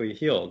perfectly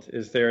healed?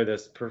 Is there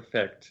this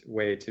perfect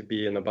way to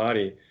be in the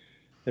body?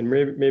 And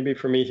maybe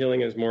for me,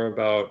 healing is more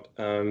about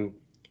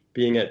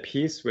being at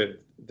peace with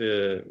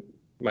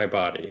my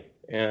body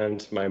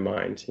and my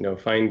mind,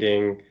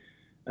 finding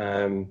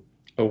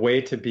a way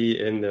to be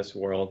in this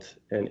world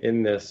and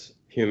in this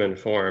human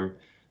form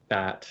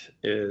that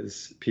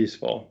is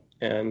peaceful.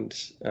 And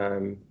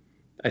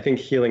I think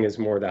healing is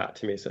more that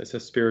to me. So it's a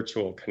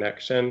spiritual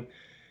connection,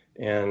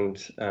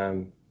 and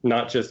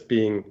not just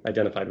being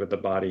identified with the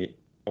body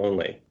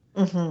only.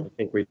 Mm-hmm. I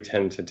think we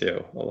tend to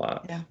do a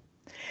lot.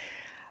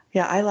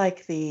 Yeah, I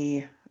like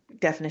the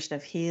definition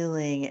of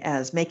healing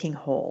as making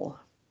whole,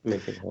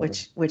 Making whole.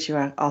 which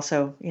you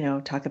also,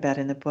 talk about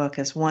in the book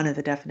as one of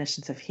the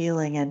definitions of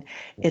healing. And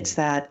it's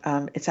that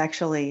it's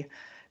actually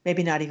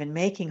maybe not even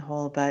making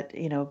whole, but,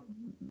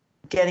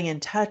 getting in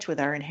touch with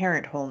our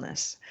inherent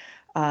wholeness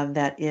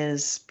that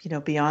is,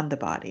 beyond the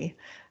body.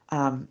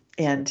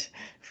 And,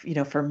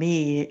 for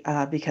me,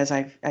 because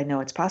I know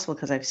it's possible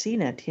because I've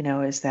seen it,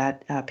 is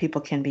that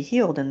people can be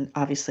healed and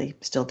obviously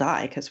still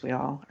die because we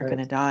all are going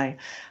to die.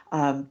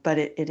 But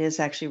it is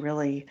actually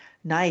really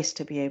nice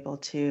to be able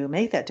to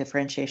make that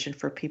differentiation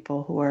for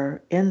people who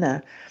are in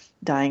the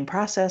dying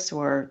process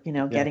or,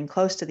 getting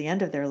close to the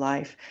end of their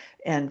life.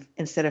 And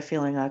instead of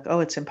feeling like,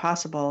 oh, it's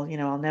impossible,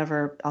 I'll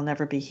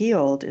never be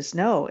healed, is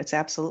no, it's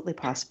absolutely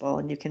possible.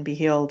 And you can be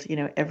healed,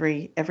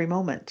 every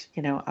moment,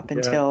 up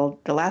until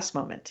the last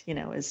moment,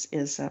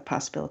 is a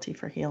possibility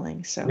for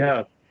healing. So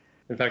yeah.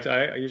 In fact,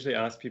 I usually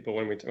ask people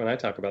when I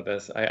talk about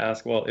this, I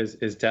ask, well,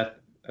 is death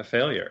a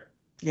failure?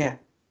 Yeah.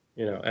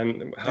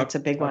 And how that's a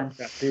big one. Could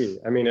that be?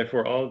 I mean, if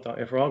we're all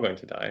going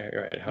to die,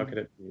 right? How could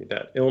it be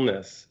that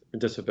illness,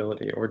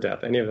 disability, or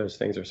death, any of those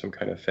things are some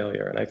kind of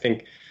failure? And I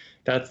think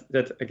that's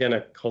again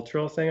a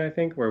cultural thing. I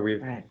think where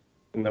we've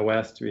in the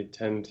West we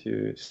tend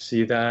to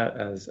see that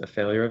as a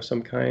failure of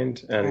some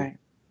kind, and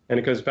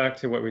it goes back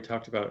to what we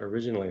talked about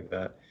originally,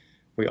 that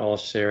we all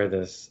share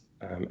this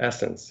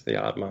essence, the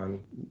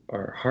Atman,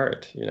 our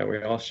heart.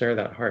 We all share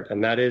that heart,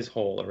 and that is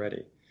whole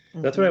already.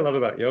 That's what I love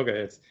about yoga.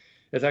 It's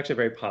actually a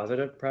very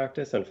positive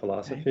practice and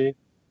philosophy.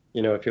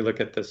 If you look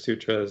at the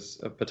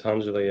sutras of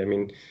Patanjali, I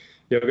mean,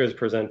 yoga is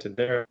presented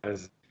there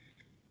as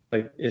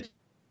like it's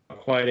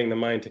quieting the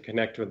mind to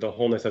connect with the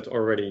wholeness that's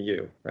already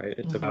you, right?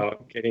 It's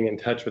about getting in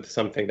touch with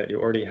something that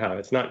you already have.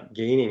 It's not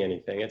gaining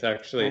anything. It's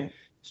actually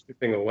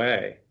stripping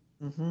away.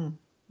 So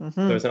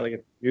it's not like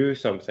you do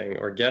something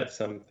or get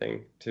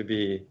something to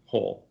be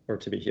whole or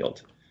to be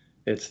healed.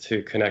 It's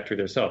to connect with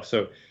yourself.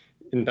 So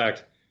in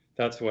fact,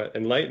 that's what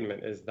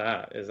enlightenment is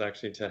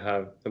actually to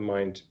have the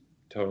mind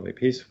totally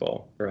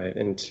peaceful, right?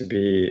 And to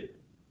be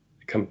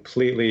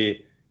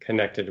completely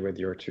connected with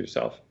your true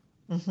self.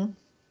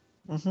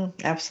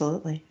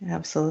 Absolutely.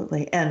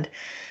 And,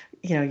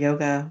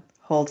 yoga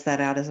holds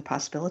that out as a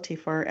possibility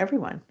for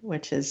everyone,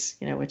 which is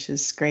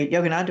great.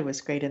 Yogananda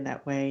was great in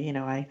that way.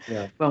 I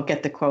won't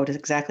get the quote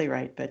exactly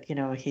right, but,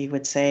 he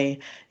would say,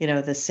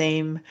 the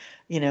same,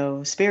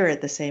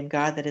 spirit, the same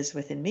God that is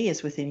within me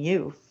is within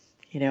you,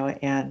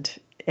 and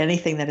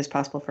anything that is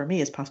possible for me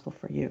is possible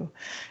for you.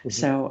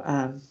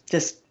 So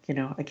just,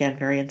 again,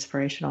 very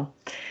inspirational.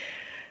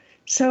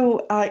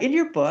 So in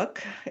your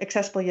book,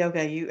 Accessible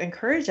Yoga, you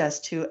encourage us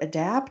to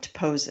adapt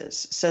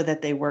poses so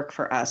that they work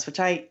for us, which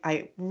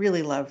I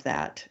really love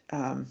that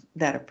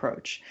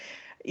approach.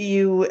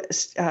 You,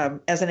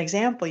 as an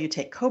example, you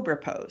take Cobra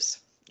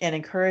pose and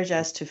encourage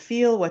us to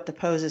feel what the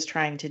pose is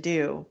trying to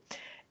do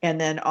and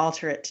then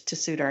alter it to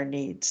suit our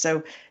needs.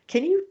 So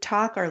can you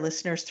talk our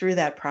listeners through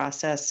that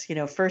process,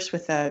 first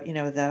with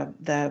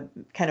the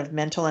kind of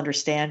mental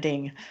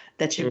understanding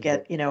that you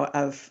get,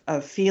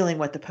 of feeling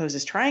what the pose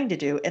is trying to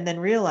do, and then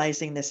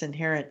realizing this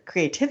inherent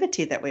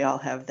creativity that we all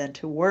have then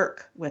to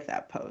work with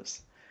that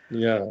pose?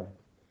 Yeah,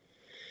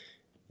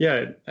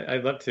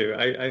 I'd love to.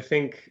 I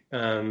think,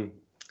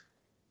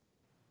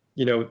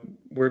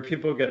 where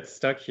people get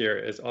stuck here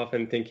is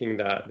often thinking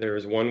that there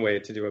is one way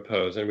to do a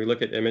pose, and we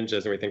look at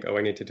images and we think, oh,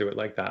 I need to do it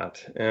like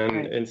that.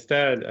 And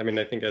instead, I mean,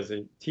 I think as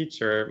a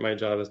teacher, my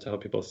job is to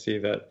help people see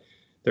that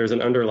there's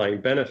an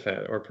underlying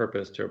benefit or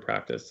purpose to a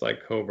practice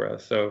like Cobra.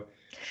 So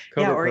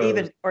Cobra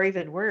pose, or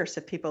even worse,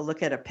 if people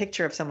look at a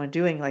picture of someone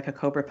doing like a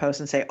Cobra pose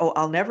and say, oh,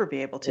 I'll never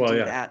be able to do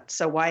that.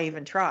 So why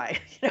even try?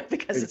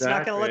 Because it's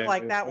not going to look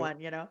like that one,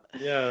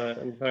 Yeah.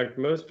 In fact,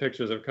 most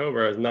pictures of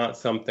Cobra is not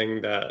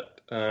something that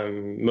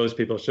most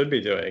people should be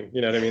doing.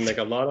 You know what I mean? Like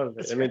a lot of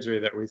the imagery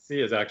that we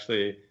see is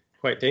actually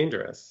quite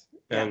dangerous.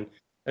 And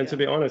to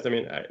be honest, I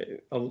mean,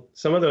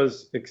 some of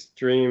those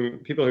extreme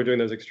people who are doing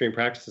those extreme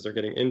practices are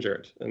getting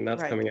injured, and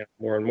that's coming out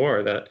more and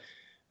more. That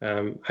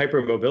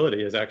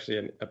hypermobility is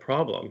actually a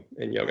problem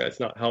in yoga. It's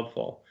not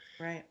helpful.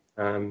 Right.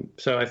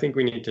 So I think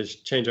we need to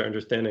change our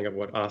understanding of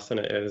what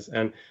asana is.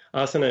 And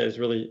asana is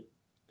really,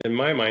 in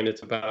my mind,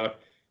 it's about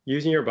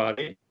using your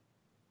body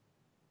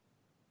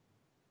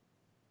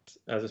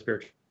as a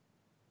spiritual.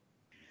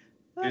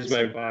 Use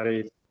my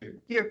body.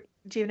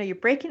 Jivana, you're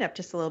breaking up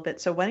just a little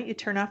bit. So why don't you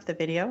turn off the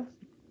video,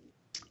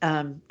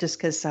 just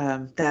because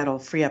that'll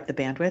free up the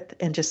bandwidth,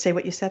 and just say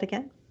what you said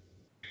again.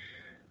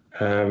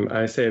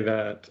 I say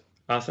that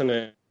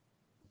asana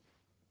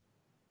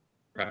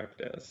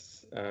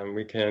practice.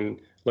 We can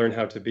learn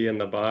how to be in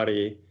the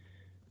body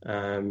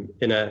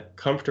in a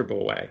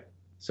comfortable way,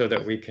 so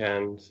that we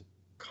can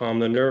calm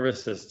the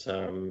nervous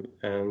system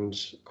and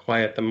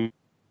quiet the mind,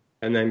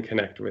 and then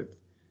connect with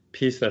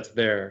peace that's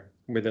there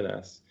within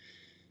us.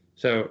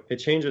 So it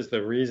changes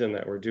the reason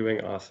that we're doing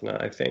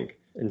asana, I think.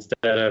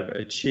 Instead of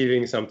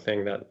achieving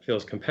something that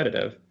feels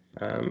competitive,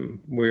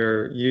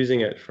 we're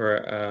using it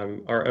for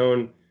our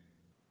own,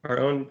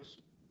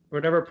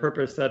 whatever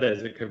purpose that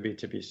is. It could be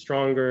to be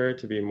stronger,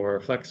 to be more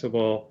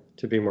flexible,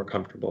 to be more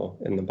comfortable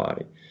in the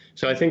body.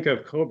 So I think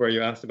of Cobra,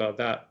 you asked about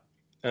that.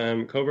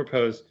 Cobra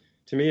pose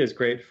to me is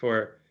great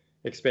for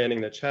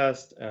expanding the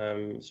chest,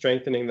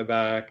 strengthening the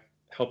back,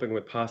 helping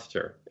with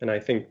posture. And I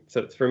think,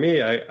 so for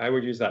me, I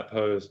would use that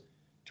pose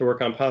to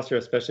work on posture,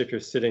 especially if you're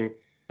sitting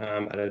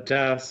at a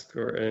desk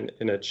or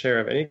in a chair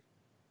of any.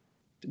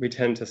 We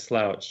tend to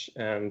slouch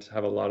and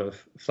have a lot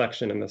of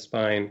flexion in the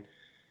spine.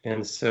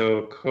 And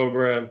so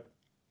Cobra,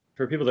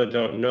 for people that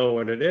don't know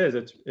what it is,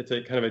 it's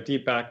a kind of a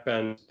deep back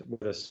bend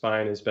where the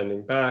spine is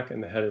bending back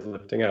and the head is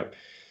lifting up.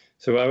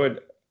 So I would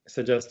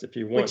suggest, if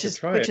you want to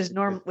try which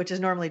is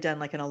normally done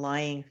like in a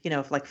lying,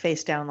 like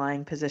face down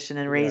lying position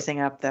and raising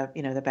up the,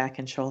 the back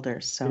and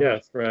shoulders. So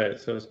yes, right.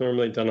 So it's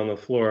normally done on the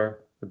floor,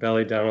 the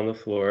belly down on the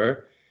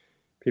floor.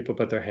 People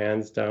put their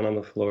hands down on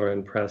the floor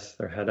and press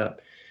their head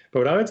up. But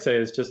what I would say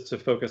is just to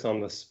focus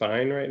on the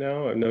spine right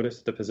now.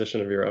 Notice the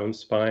position of your own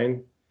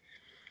spine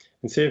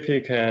and see if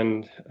you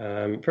can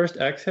first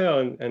exhale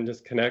and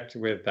just connect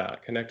with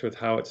that. Connect with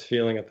how it's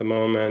feeling at the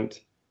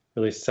moment,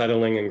 really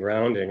settling and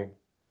grounding.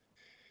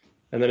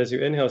 And then as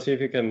you inhale, see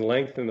if you can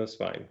lengthen the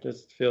spine.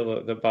 Just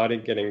feel the body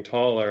getting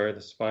taller,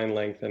 the spine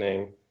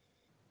lengthening.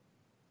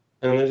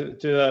 And then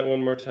do that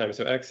one more time.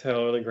 So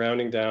exhale, really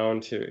grounding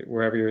down to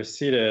wherever you're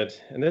seated.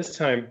 And this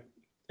time,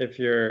 if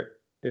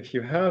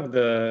you have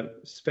the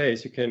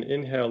space, you can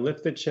inhale,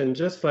 lift the chin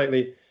just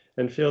slightly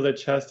and feel the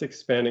chest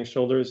expanding,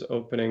 shoulders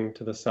opening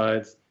to the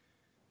sides,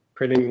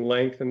 creating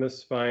length in the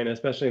spine,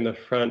 especially in the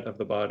front of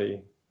the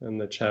body and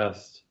the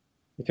chest.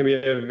 It can be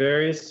a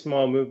very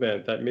small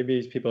movement that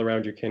maybe people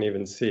around you can't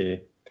even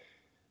see.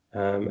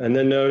 And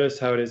then notice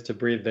how it is to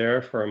breathe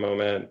there for a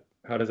moment.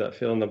 How does that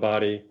feel in the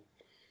body?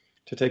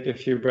 To take a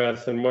few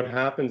breaths, and what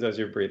happens as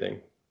you're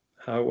breathing?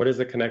 What is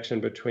the connection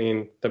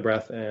between the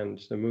breath and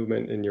the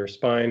movement in your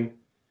spine?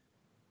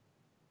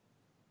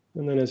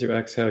 And then as you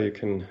exhale, you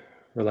can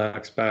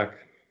relax back.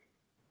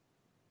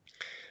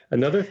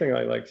 Another thing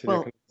I like to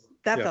do.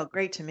 That felt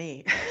great to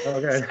me.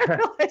 Okay. I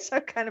realized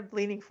I'm kind of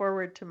leaning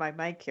forward to my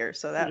mic here,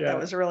 so that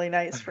was really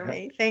nice for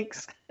me.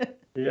 Thanks.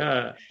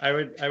 Yeah, I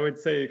would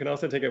say you can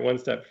also take it one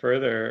step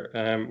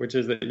further, which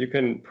is that you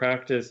can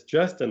practice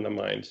just in the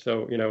mind.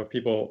 So, if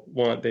people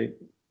want,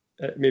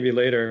 maybe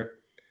later,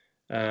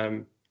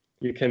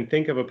 you can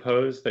think of a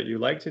pose that you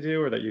like to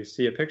do or that you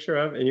see a picture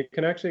of, and you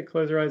can actually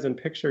close your eyes and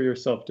picture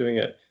yourself doing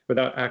it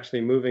without actually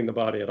moving the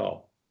body at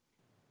all.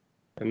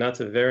 And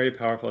that's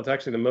it's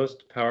actually the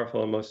most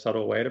powerful and most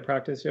subtle way to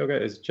practice yoga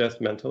is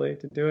just mentally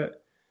to do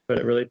it. But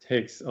it really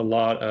takes a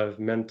lot of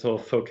mental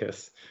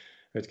focus,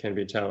 which can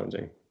be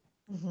challenging.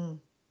 Mm-hmm.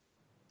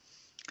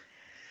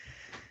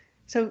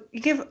 So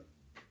you give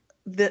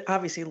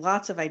obviously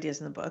lots of ideas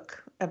in the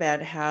book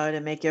about how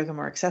to make yoga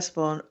more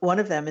accessible. And one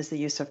of them is the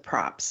use of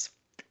props.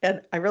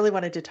 And I really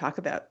wanted to talk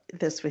about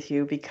this with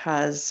you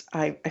because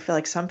I feel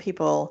like some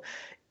people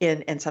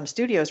in some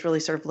studios really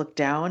sort of look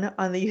down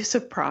on the use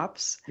of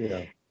props.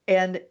 Yeah.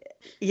 And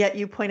yet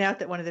you point out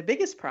that one of the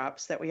biggest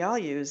props that we all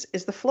use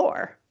is the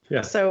floor.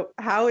 Yeah. So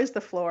how is the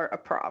floor a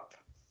prop?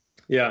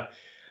 Yeah,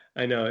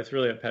 I know. It's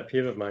really a pet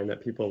peeve of mine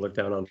that people look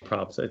down on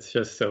props. It's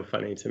just so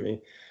funny to me.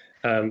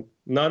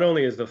 Not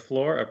only is the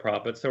floor a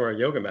prop, but so are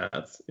yoga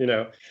mats, and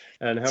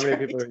how many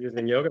people are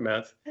using yoga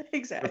mats?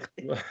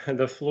 Exactly.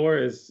 The floor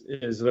is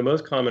the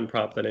most common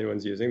prop that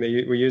anyone's using.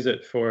 We use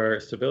it for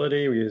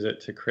stability. We use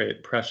it to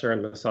create pressure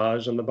and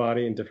massage on the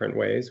body in different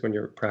ways when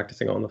you're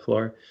practicing on the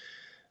floor.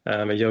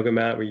 A yoga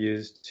mat we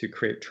use to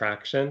create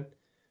traction,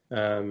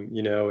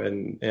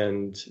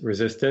 and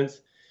resistance.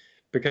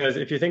 Because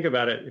if you think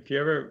about it,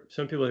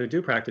 some people who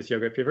do practice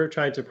yoga, if you ever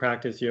tried to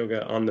practice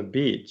yoga on the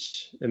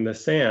beach in the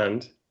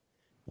sand,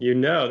 you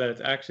know that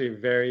it's actually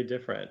very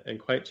different and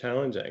quite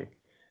challenging.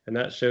 And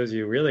that shows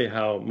you really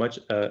how much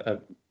a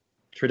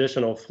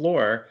traditional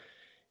floor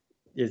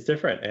is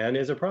different and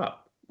is a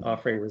prop,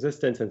 offering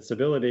resistance and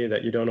stability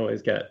that you don't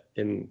always get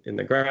in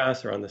the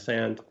grass or on the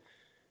sand.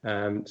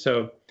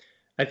 So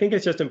I think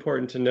it's just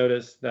important to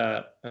notice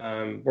that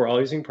we're all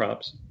using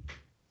props,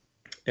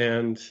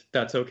 and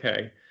that's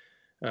okay.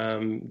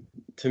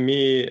 To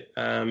me,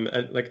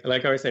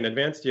 like I was saying,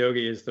 advanced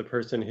yogi is the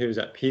person who's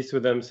at peace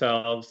with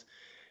themselves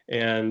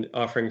and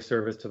offering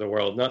service to the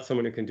world, not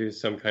someone who can do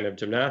some kind of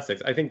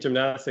gymnastics. I think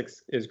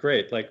gymnastics is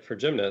great, like for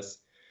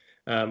gymnasts.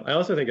 I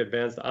also think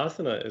advanced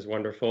asana is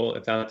wonderful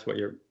if that's what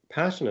you're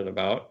passionate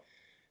about,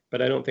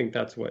 but I don't think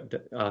that's what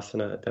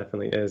asana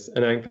definitely is.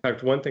 And in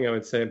fact, one thing I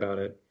would say about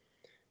it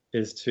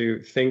is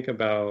to think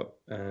about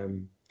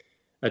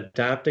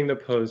adapting the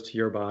pose to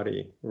your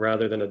body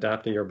rather than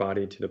adapting your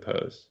body to the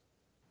pose.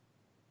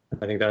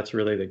 I think that's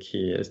really the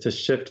key, is to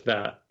shift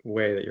that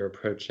way that you're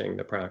approaching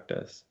the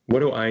practice.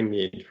 What do I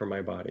need for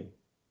my body?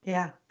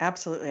 Yeah,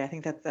 absolutely. I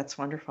think that's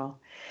wonderful.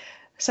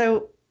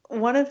 So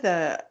one of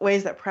the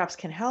ways that props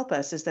can help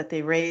us is that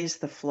they raise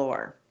the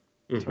floor.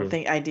 Mm-hmm. Sort of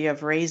the idea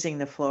of raising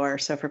the floor.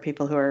 So for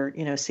people who are,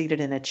 seated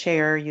in a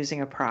chair,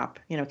 using a prop,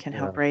 can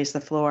help raise the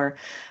floor,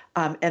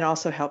 and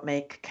also help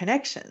make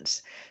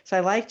connections. So I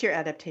liked your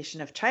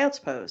adaptation of child's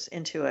pose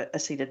into a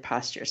seated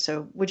posture.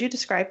 So would you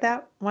describe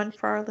that one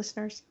for our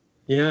listeners?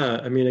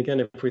 Yeah, I mean, again,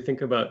 if we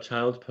think about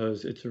child's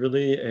pose, it's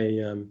really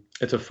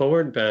it's a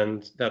forward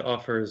bend that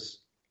offers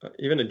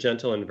even a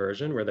gentle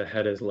inversion where the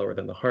head is lower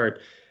than the heart.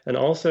 And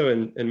also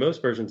in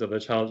most versions of the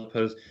child's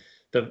pose,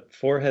 the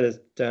forehead is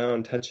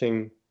down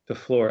touching the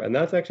floor. And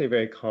that's actually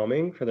very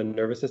calming for the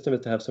nervous system, is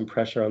to have some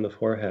pressure on the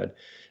forehead.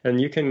 And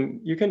you can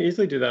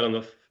easily do that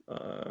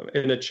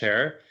in a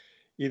chair,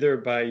 either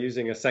by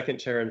using a second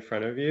chair in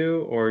front of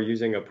you or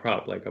using a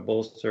prop like a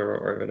bolster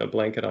or even a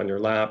blanket on your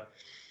lap,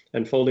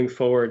 and folding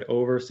forward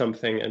over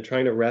something and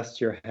trying to rest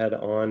your head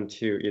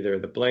onto either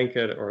the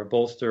blanket or a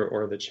bolster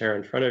or the chair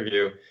in front of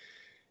you.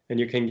 And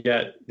you can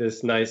get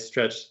this nice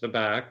stretch to the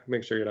back.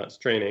 Make sure you're not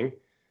straining.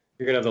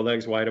 You're going to have the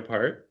legs wide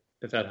apart,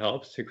 if that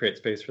helps, to create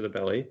space for the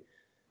belly.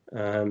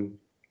 And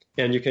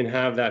you can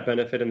have that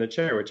benefit in the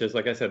chair, which is,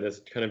 like I said,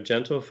 this kind of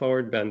gentle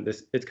forward bend.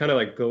 It's kind of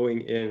like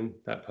going in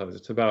that pose.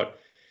 It's about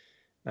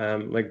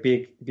like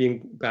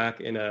being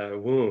back in a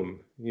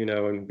womb,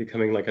 and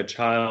becoming like a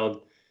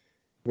child,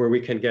 where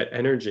we can get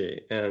energy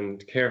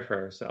and care for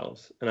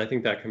ourselves. And I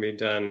think that can be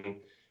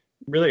done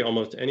really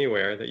almost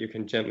anywhere, that you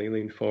can gently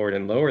lean forward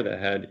and lower the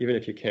head, even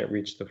if you can't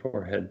reach the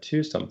forehead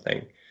to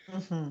something.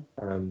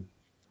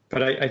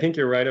 But I think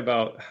you're right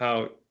about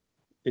how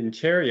in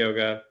chair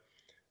yoga,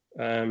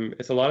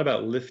 it's a lot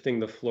about lifting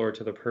the floor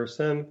to the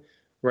person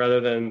rather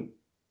than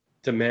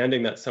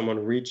demanding that someone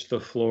reach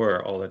the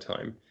floor all the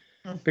time.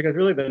 Because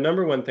really the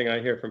number one thing I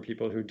hear from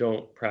people who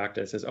don't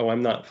practice is, oh,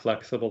 I'm not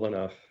flexible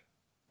enough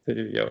to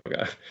do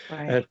yoga.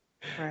 Right. And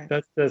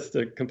that's just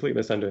a complete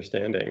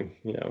misunderstanding,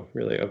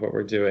 really, of what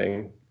we're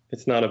doing.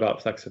 It's not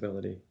about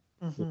flexibility.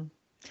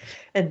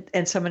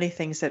 And so many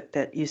things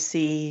that you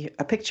see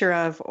a picture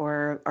of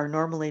or are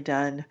normally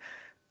done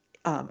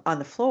on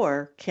the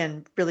floor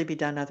can really be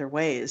done other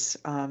ways.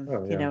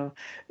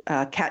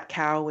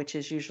 Cat-cow, which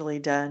is usually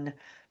done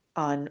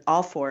on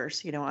all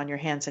fours, on your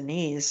hands and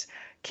knees,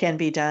 can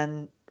be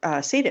done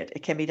seated.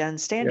 It can be done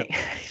standing.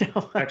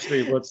 Yeah.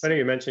 Actually, well, it's funny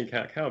you mentioned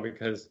cat-cow,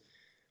 because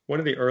one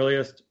of the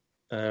earliest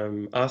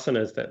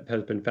asanas that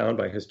has been found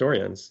by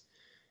historians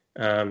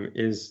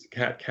is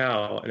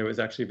cat-cow, and it was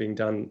actually being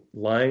done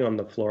lying on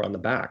the floor on the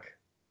back.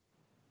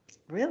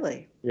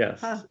 Really?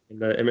 Yes. Huh.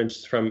 The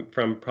image from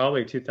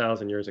probably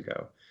 2,000 years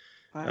ago.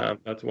 Wow.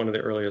 That's one of the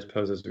earliest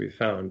poses we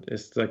found.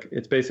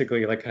 It's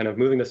basically like kind of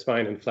moving the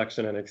spine in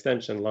flexion and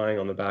extension, lying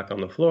on the back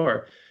on the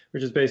floor,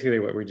 which is basically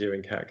what we do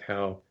in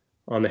cat-cow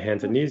on the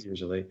hands and knees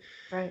usually.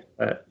 Right.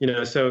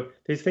 So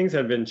these things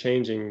have been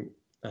changing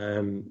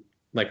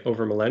like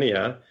over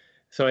millennia.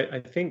 So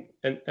I think,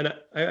 and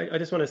I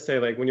just want to say,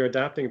 like, when you're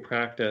adapting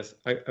practice,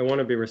 I want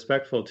to be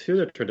respectful to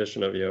the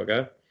tradition of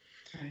yoga.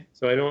 Right.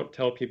 So I don't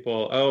tell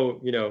people,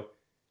 oh,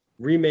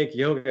 remake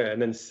yoga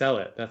and then sell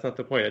it. That's not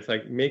the point. It's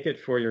like, make it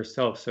for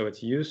yourself so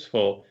it's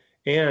useful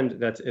and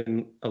that's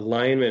in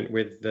alignment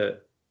with the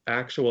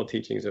actual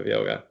teachings of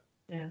yoga.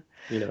 Yeah.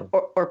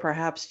 Or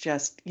perhaps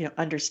just,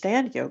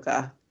 understand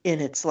yoga in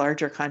its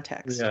larger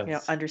context.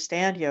 Yes.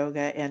 Understand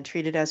yoga and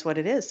treat it as what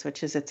it is,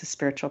 which is it's a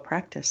spiritual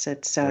practice.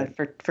 It's right.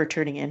 for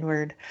turning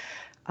inward.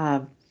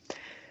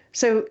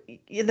 So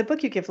in the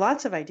book, you give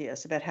lots of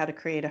ideas about how to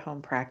create a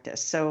home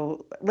practice.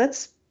 So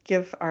let's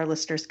give our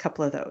listeners a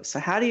couple of those. So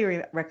how do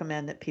you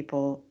recommend that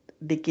people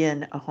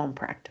begin a home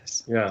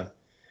practice? Yeah.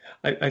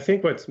 I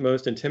think what's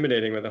most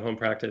intimidating with a home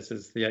practice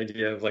is the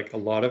idea of like a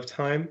lot of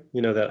time,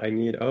 that I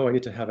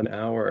need to have an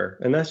hour.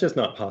 And that's just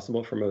not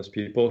possible for most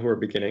people who are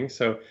beginning.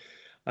 So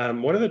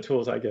one of the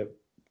tools I give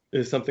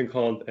is something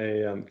called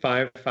a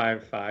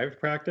 5-5-5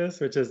 practice,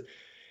 which is,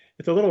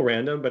 it's a little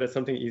random, but it's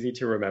something easy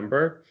to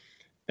remember.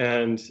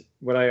 And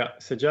what I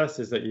suggest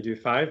is that you do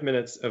 5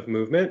 minutes of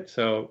movement,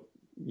 so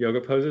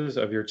yoga poses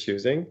of your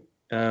choosing,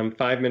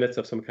 5 minutes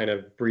of some kind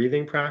of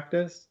breathing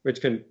practice,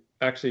 which can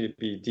actually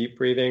be deep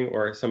breathing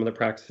or some of the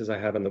practices I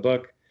have in the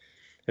book,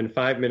 and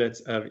 5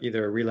 minutes of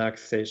either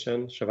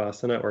relaxation,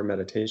 shavasana, or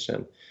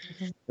meditation.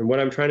 And what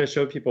I'm trying to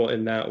show people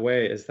in that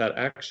way is that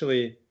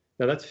actually,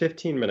 now that's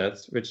 15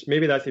 minutes, which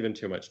maybe that's even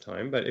too much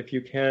time, but if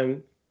you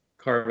can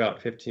carve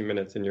out 15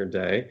 minutes in your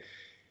day,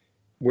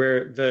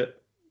 where the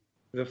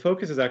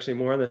focus is actually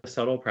more on the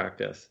subtle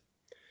practice.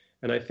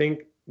 And I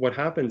think what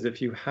happens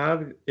if you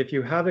have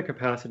the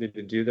capacity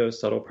to do those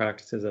subtle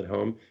practices at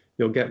home,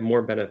 you'll get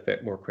more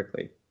benefit more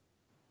quickly,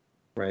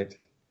 right?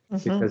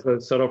 Because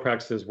those subtle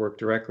practices work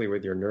directly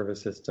with your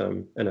nervous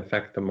system and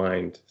affect the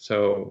mind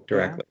so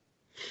directly.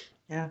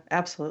 Yeah,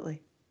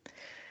 absolutely.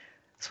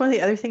 So one of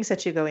the other things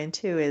that you go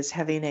into is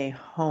having a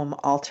home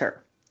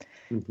altar.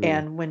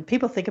 And when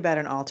people think about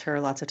an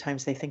altar, lots of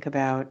times they think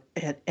about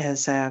it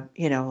as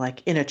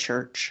like in a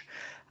church,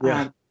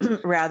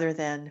 rather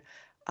than,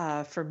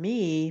 for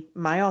me,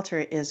 my altar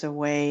is a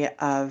way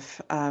of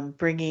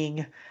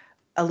bringing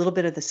a little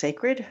bit of the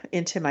sacred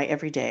into my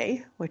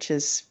everyday,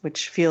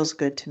 which feels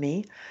good to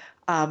me.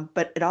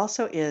 But it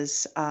also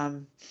is,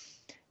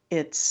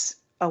 it's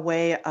a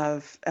way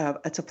of,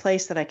 it's a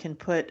place that I can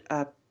put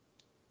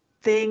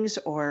things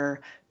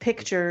or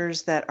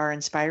pictures that are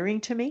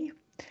inspiring to me.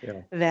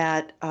 Yeah.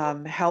 that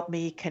help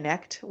me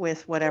connect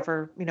with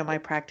whatever, my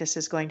practice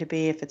is going to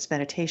be, if it's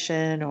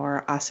meditation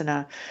or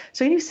asana.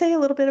 So can you say a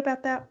little bit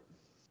about that?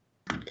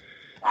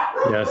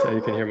 Yes,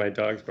 you can hear my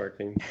dogs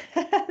barking.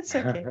 It's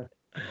okay.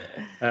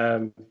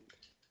 um,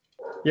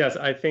 yes,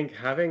 I think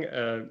having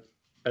a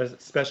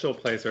special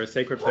place or a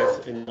sacred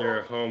place in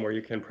your home where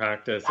you can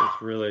practice is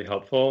really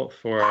helpful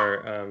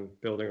for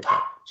building a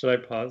practice. Should I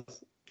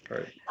pause?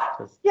 Or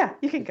just, Yeah,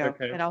 you can go,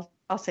 okay. and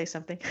I'll say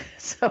something.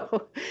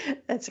 So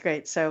that's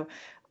great. So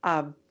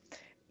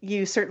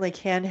you certainly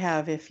can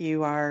have, if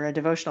you are a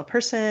devotional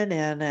person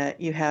and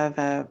you have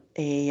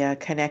a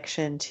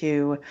connection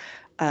to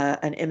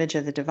an image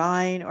of the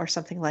divine or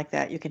something like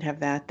that, you can have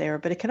that there.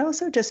 But it can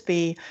also just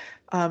be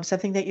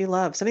something that you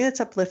love, something that's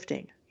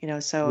uplifting.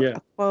 So Yeah.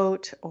 a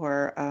quote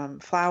or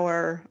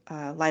flower,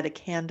 light a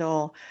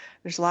candle.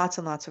 There's lots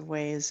and lots of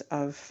ways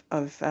of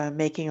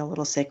making a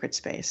little sacred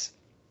space.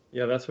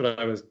 Yeah, that's what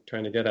I was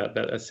trying to get at,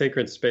 that a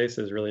sacred space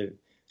is really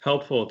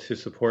helpful to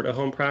support a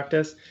home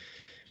practice.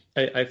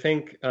 I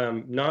think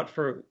not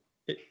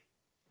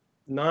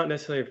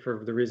necessarily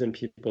for the reason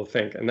people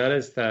think, and that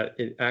is that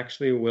it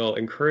actually will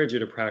encourage you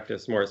to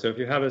practice more. So if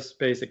you have a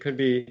space, it could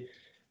be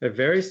a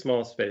very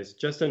small space,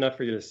 just enough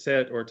for you to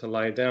sit or to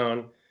lie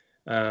down.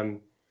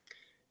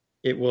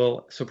 It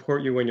will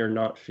support you when you're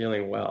not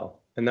feeling well.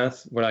 And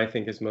that's what I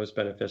think is most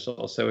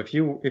beneficial. So if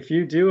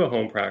you do a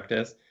home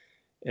practice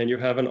and you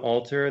have an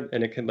altar,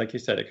 and it could, like you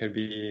said, it could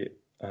be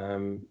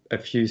a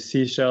few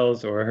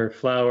seashells or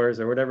flowers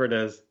or whatever it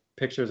is,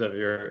 pictures of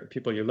your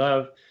people you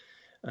love,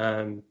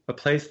 a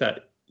place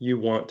that you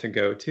want to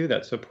go to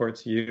that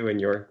supports you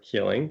and your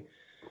healing.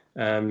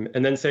 And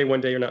then say one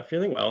day you're not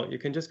feeling well, you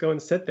can just go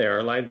and sit there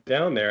or lie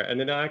down there,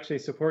 and it'll actually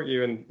support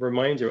you and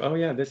remind you, oh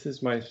yeah, this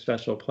is my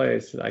special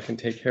place. I can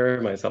take care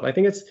of myself. I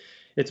think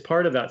it's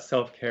part of that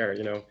self-care,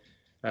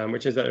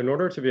 which is that in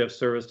order to be of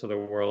service to the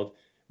world,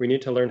 we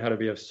need to learn how to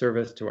be of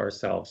service to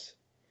ourselves.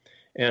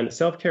 And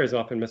self-care is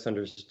often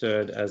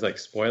misunderstood as like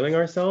spoiling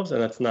ourselves, and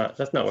that's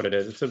not what it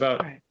is. It's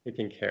about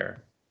taking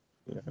care,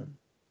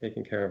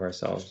 taking care of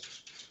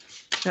ourselves.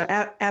 No,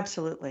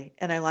 absolutely.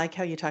 And I like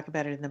how you talk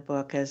about it in the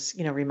book as,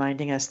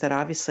 reminding us that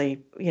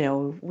obviously,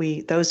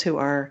 those who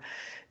are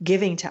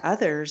giving to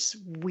others,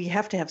 we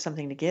have to have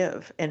something to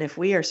give. And if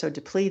we are so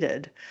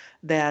depleted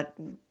that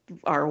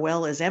our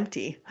well is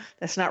empty,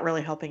 that's not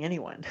really helping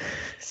anyone.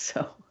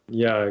 So.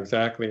 Yeah,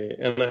 exactly.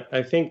 And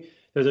I think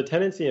there's a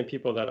tendency in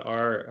people that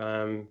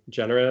are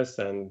generous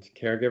and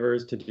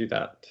caregivers to do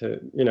that,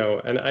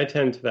 and I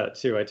tend to that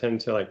too. I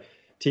tend to like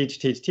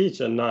teach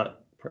and not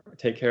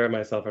take care of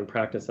myself and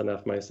practice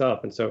enough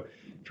myself. And so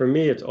for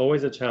me, it's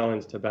always a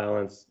challenge to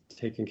balance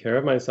taking care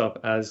of myself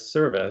as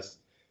service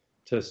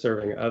to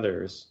serving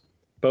others.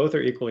 Both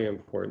are equally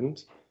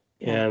important,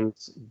 and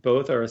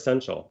both are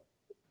essential.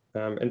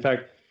 In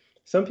fact,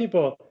 some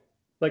people,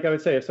 like I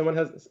would say, if someone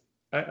has,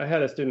 I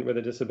had a student with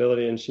a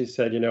disability, and she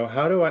said,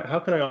 how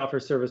can I offer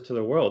service to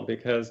the world?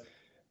 Because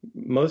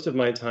most of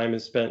my time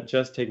is spent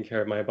just taking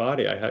care of my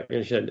body.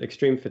 She had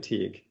extreme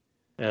fatigue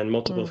and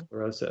multiple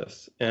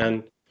sclerosis.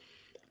 And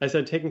I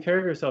said, taking care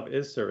of yourself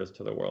is service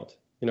to the world.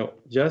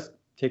 Just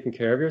taking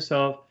care of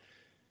yourself,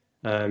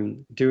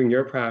 doing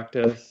your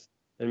practice,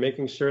 and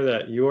making sure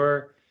that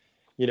you're,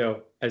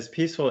 as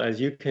peaceful as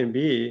you can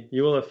be,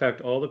 you will affect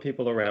all the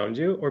people around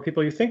you or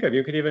people you think of.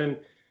 You could even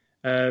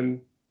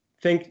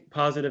think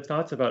positive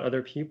thoughts about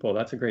other people.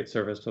 That's a great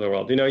service to the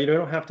world. You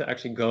don't have to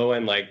actually go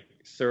and like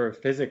serve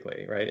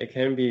physically, right? It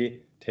can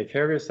be take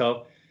care of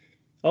yourself.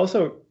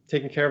 Also,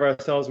 taking care of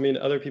ourselves means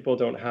other people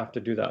don't have to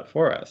do that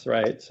for us,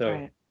 right?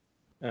 So.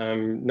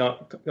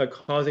 Not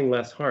causing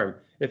less harm.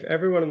 If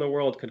everyone in the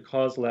world could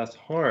cause less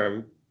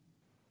harm,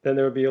 then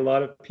there would be a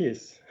lot of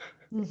peace.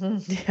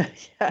 Mm-hmm.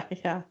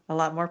 Yeah. A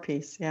lot more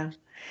peace. Yeah.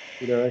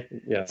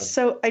 Yeah.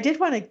 So I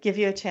did want to give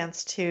you a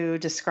chance to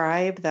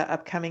describe the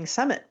upcoming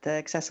summit, the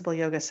Accessible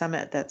Yoga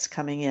Summit that's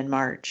coming in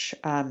March.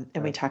 And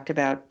we talked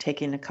about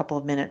taking a couple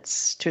of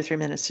minutes, 2 or 3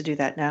 minutes to do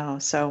that now.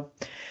 So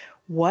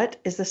what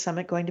is the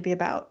summit going to be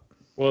about?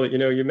 Well,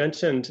 you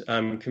mentioned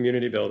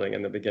community building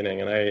in the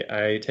beginning, and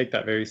I take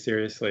that very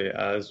seriously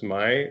as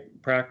my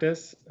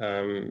practice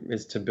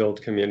is to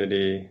build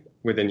community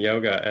within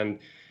yoga.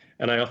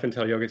 And I often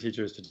tell yoga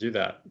teachers to do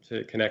that,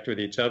 to connect with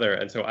each other.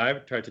 And so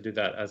I've tried to do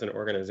that as an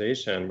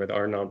organization with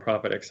our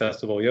nonprofit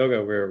Accessible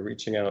Yoga. We're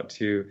reaching out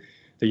to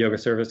the Yoga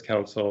Service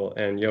Council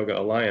and Yoga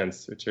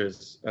Alliance, which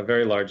is a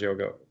very large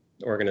yoga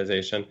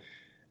organization.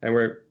 And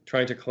we're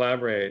trying to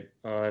collaborate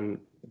on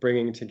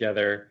bringing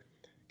together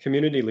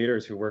community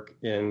leaders who work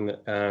in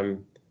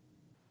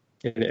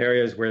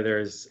areas where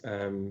there's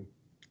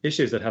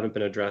issues that haven't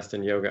been addressed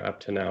in yoga up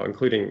to now,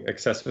 including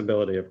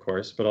accessibility, of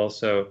course, but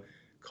also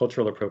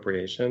cultural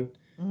appropriation,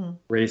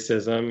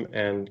 racism,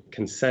 and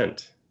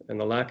consent, and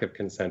the lack of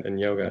consent in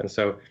yoga. And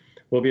so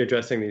we'll be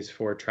addressing these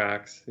 4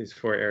 tracks, these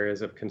 4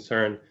 areas of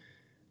concern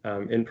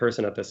in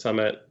person at the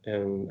summit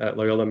at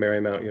Loyola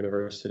Marymount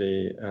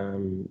University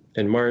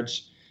in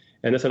March.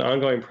 And it's an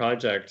ongoing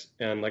project.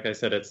 And like I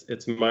said,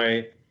 it's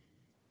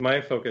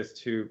my focus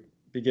to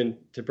begin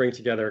to bring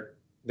together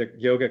the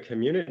yoga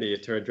community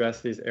to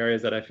address these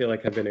areas that I feel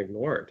like have been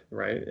ignored,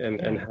 right?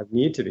 And have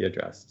need to be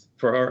addressed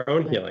for our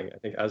own healing, I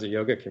think, as a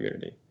yoga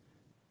community.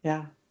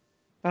 Yeah.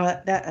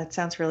 Well, that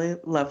sounds really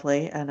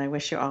lovely, and I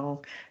wish you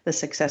all the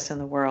success in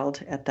the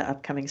world at the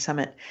upcoming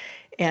summit.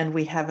 And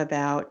we have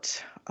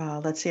about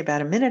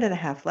a minute and a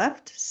half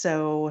left.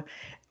 So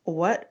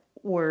what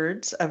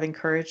words of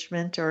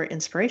encouragement or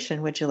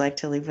inspiration would you like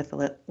to leave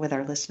with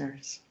our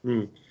listeners?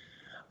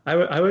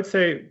 I would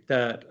say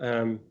that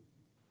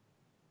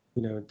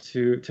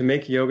to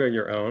make yoga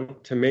your own,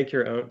 to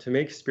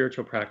make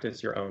spiritual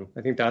practice your own.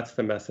 I think that's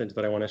the message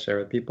that I want to share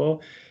with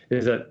people,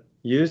 is that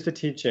use the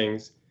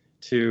teachings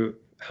to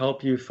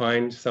help you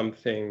find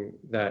something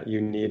that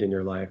you need in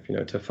your life,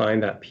 to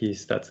find that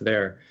peace that's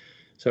there.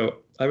 So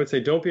I would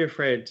say, don't be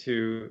afraid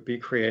to be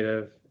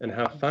creative and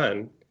have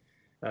fun.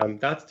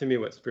 That's, to me,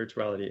 what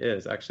spirituality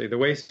is. Actually, the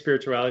way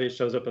spirituality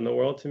shows up in the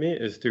world to me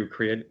is through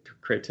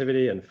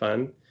creativity and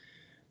fun.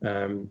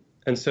 And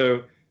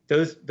so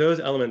those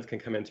elements can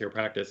come into your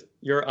practice.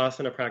 Your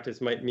asana practice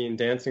might mean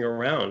dancing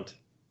around.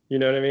 You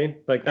know what I mean?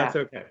 Like, that's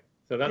okay.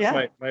 So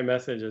that's my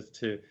message, is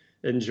to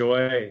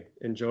enjoy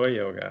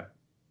yoga.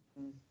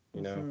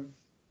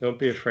 Don't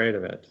be afraid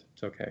of it.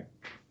 It's okay.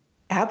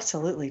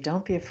 Absolutely.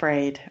 Don't be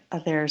afraid.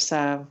 There's,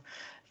 I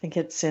think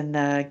it's in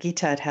the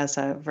Gita, it has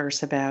a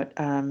verse about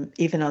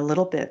even a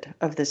little bit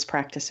of this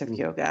practice of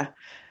yoga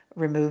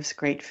removes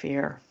great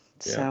fear.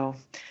 Yeah.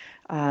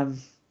 So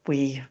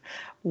we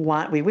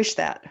wish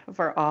that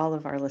for all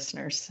of our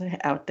listeners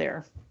out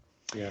there.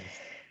 Yes.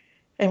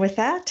 And with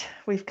that,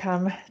 we've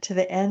come to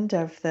the end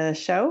of the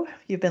show.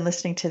 You've been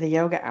listening to the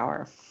Yoga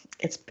Hour.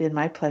 It's been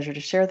my pleasure to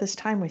share this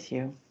time with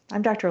you.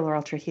 I'm Dr.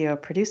 Laurel Trujillo,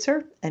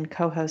 producer and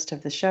co-host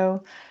of the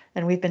show,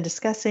 and we've been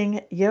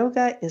discussing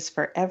Yoga is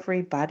for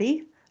Every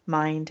Body,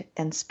 Mind,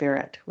 and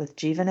Spirit with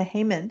Jivana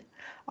Heyman,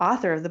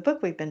 author of the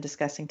book we've been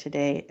discussing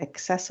today,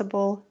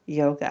 Accessible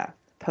Yoga,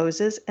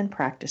 Poses and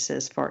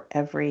Practices for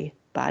Every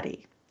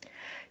Body.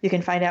 You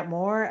can find out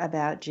more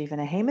about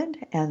Jivana Heyman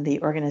and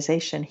the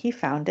organization he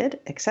founded,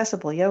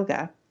 Accessible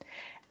Yoga,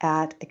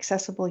 at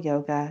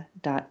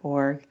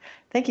accessibleyoga.org.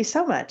 Thank you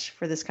so much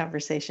for this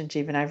conversation,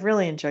 Jivana. I've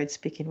really enjoyed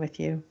speaking with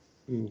you.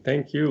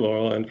 Thank you,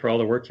 Laurel, and for all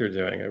the work you're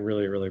doing. I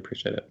really, really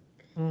appreciate it.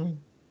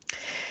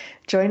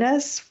 Join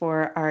us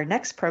for our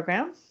next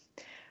program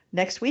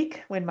next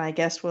week, when my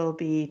guest will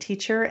be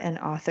teacher and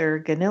author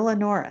Gunilla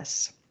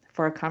Norris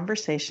for a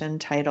conversation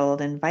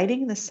titled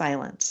Inviting the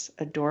Silence,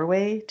 a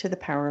Doorway to the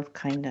Power of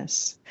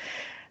Kindness.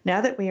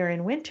 Now that we are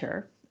in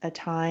winter, a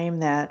time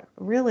that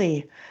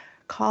really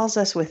calls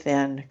us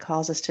within,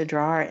 calls us to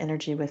draw our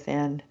energy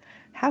within,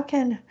 how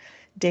can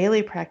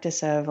daily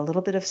practice of a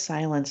little bit of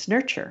silence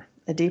nurture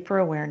a deeper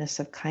awareness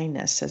of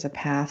kindness as a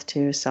path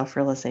to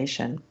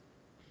self-realization?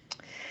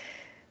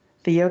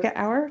 The Yoga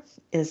Hour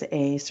is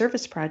a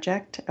service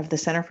project of the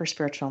Center for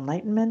Spiritual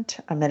Enlightenment,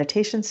 a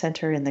meditation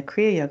center in the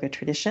Kriya Yoga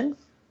tradition.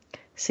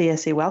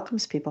 CSE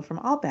welcomes people from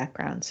all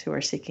backgrounds who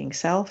are seeking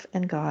self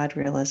and God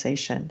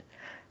realization,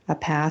 a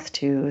path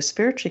to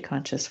spiritually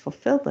conscious,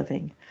 fulfilled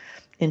living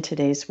in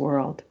today's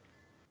world.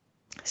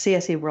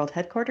 CSE World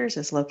Headquarters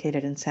is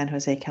located in San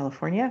Jose,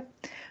 California,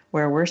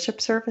 where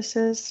worship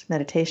services,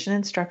 meditation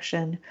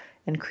instruction,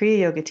 and Kriya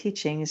Yoga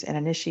teachings and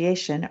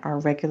initiation are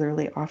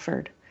regularly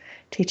offered.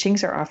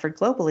 Teachings are offered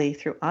globally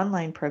through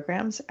online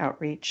programs,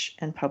 outreach,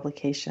 and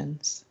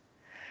publications.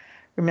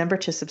 Remember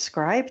to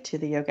subscribe to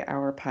the Yoga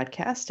Hour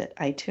podcast at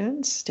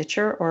iTunes,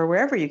 Stitcher, or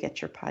wherever you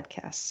get your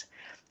podcasts.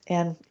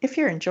 And if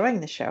you're enjoying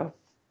the show,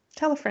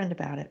 tell a friend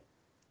about it.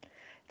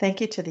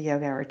 Thank you to the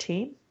Yoga Hour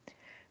team,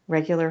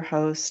 regular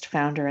host,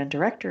 founder, and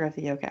director of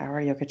the Yoga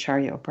Hour,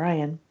 Yogacharya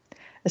O'Brien,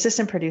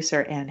 assistant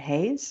producer Ann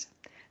Hayes,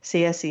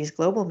 CSE's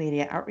Global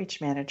Media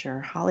Outreach Manager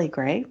Holly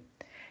Gray,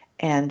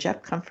 and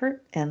Jeff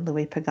Comfort and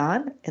Louis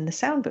Pagan in the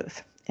sound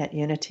booth at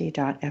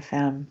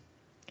unity.fm.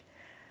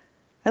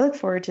 I look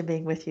forward to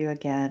being with you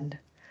again.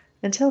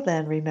 Until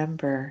then,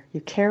 remember,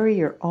 you carry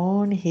your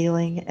own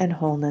healing and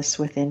wholeness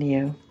within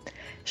you.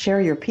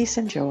 Share your peace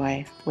and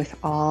joy with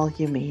all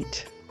you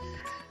meet.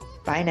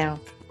 Bye now.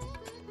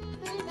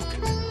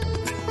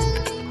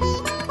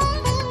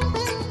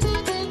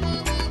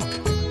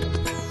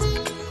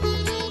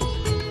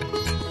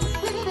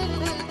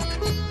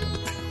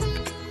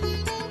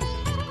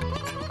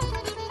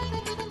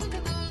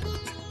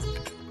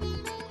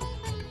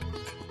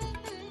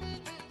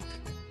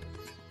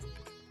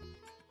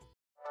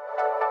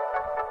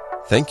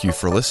 Thank you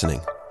for listening.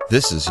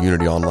 This is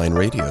Unity Online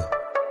Radio,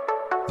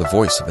 the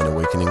voice of an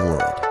awakening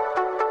world.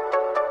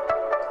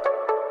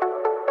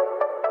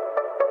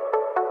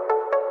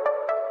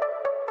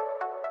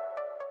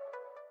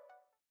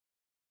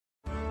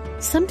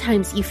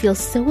 Sometimes you feel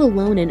so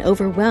alone and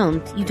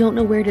overwhelmed you don't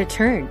know where to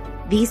turn.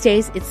 These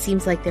days, it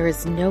seems like there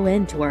is no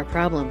end to our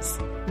problems.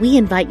 We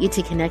invite you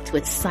to connect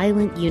with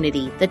Silent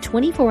Unity, the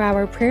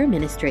 24-hour prayer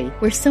ministry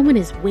where someone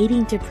is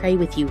waiting to pray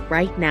with you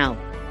right now.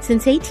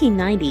 Since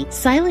 1890,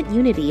 Silent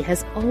Unity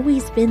has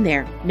always been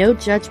there. No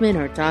judgment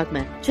or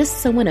dogma, just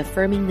someone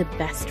affirming the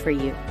best for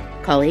you.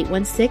 Call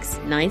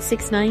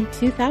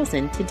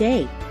 816-969-2000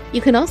 today.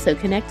 You can also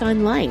connect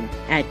online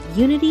at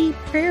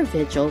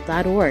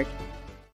unityprayervigil.org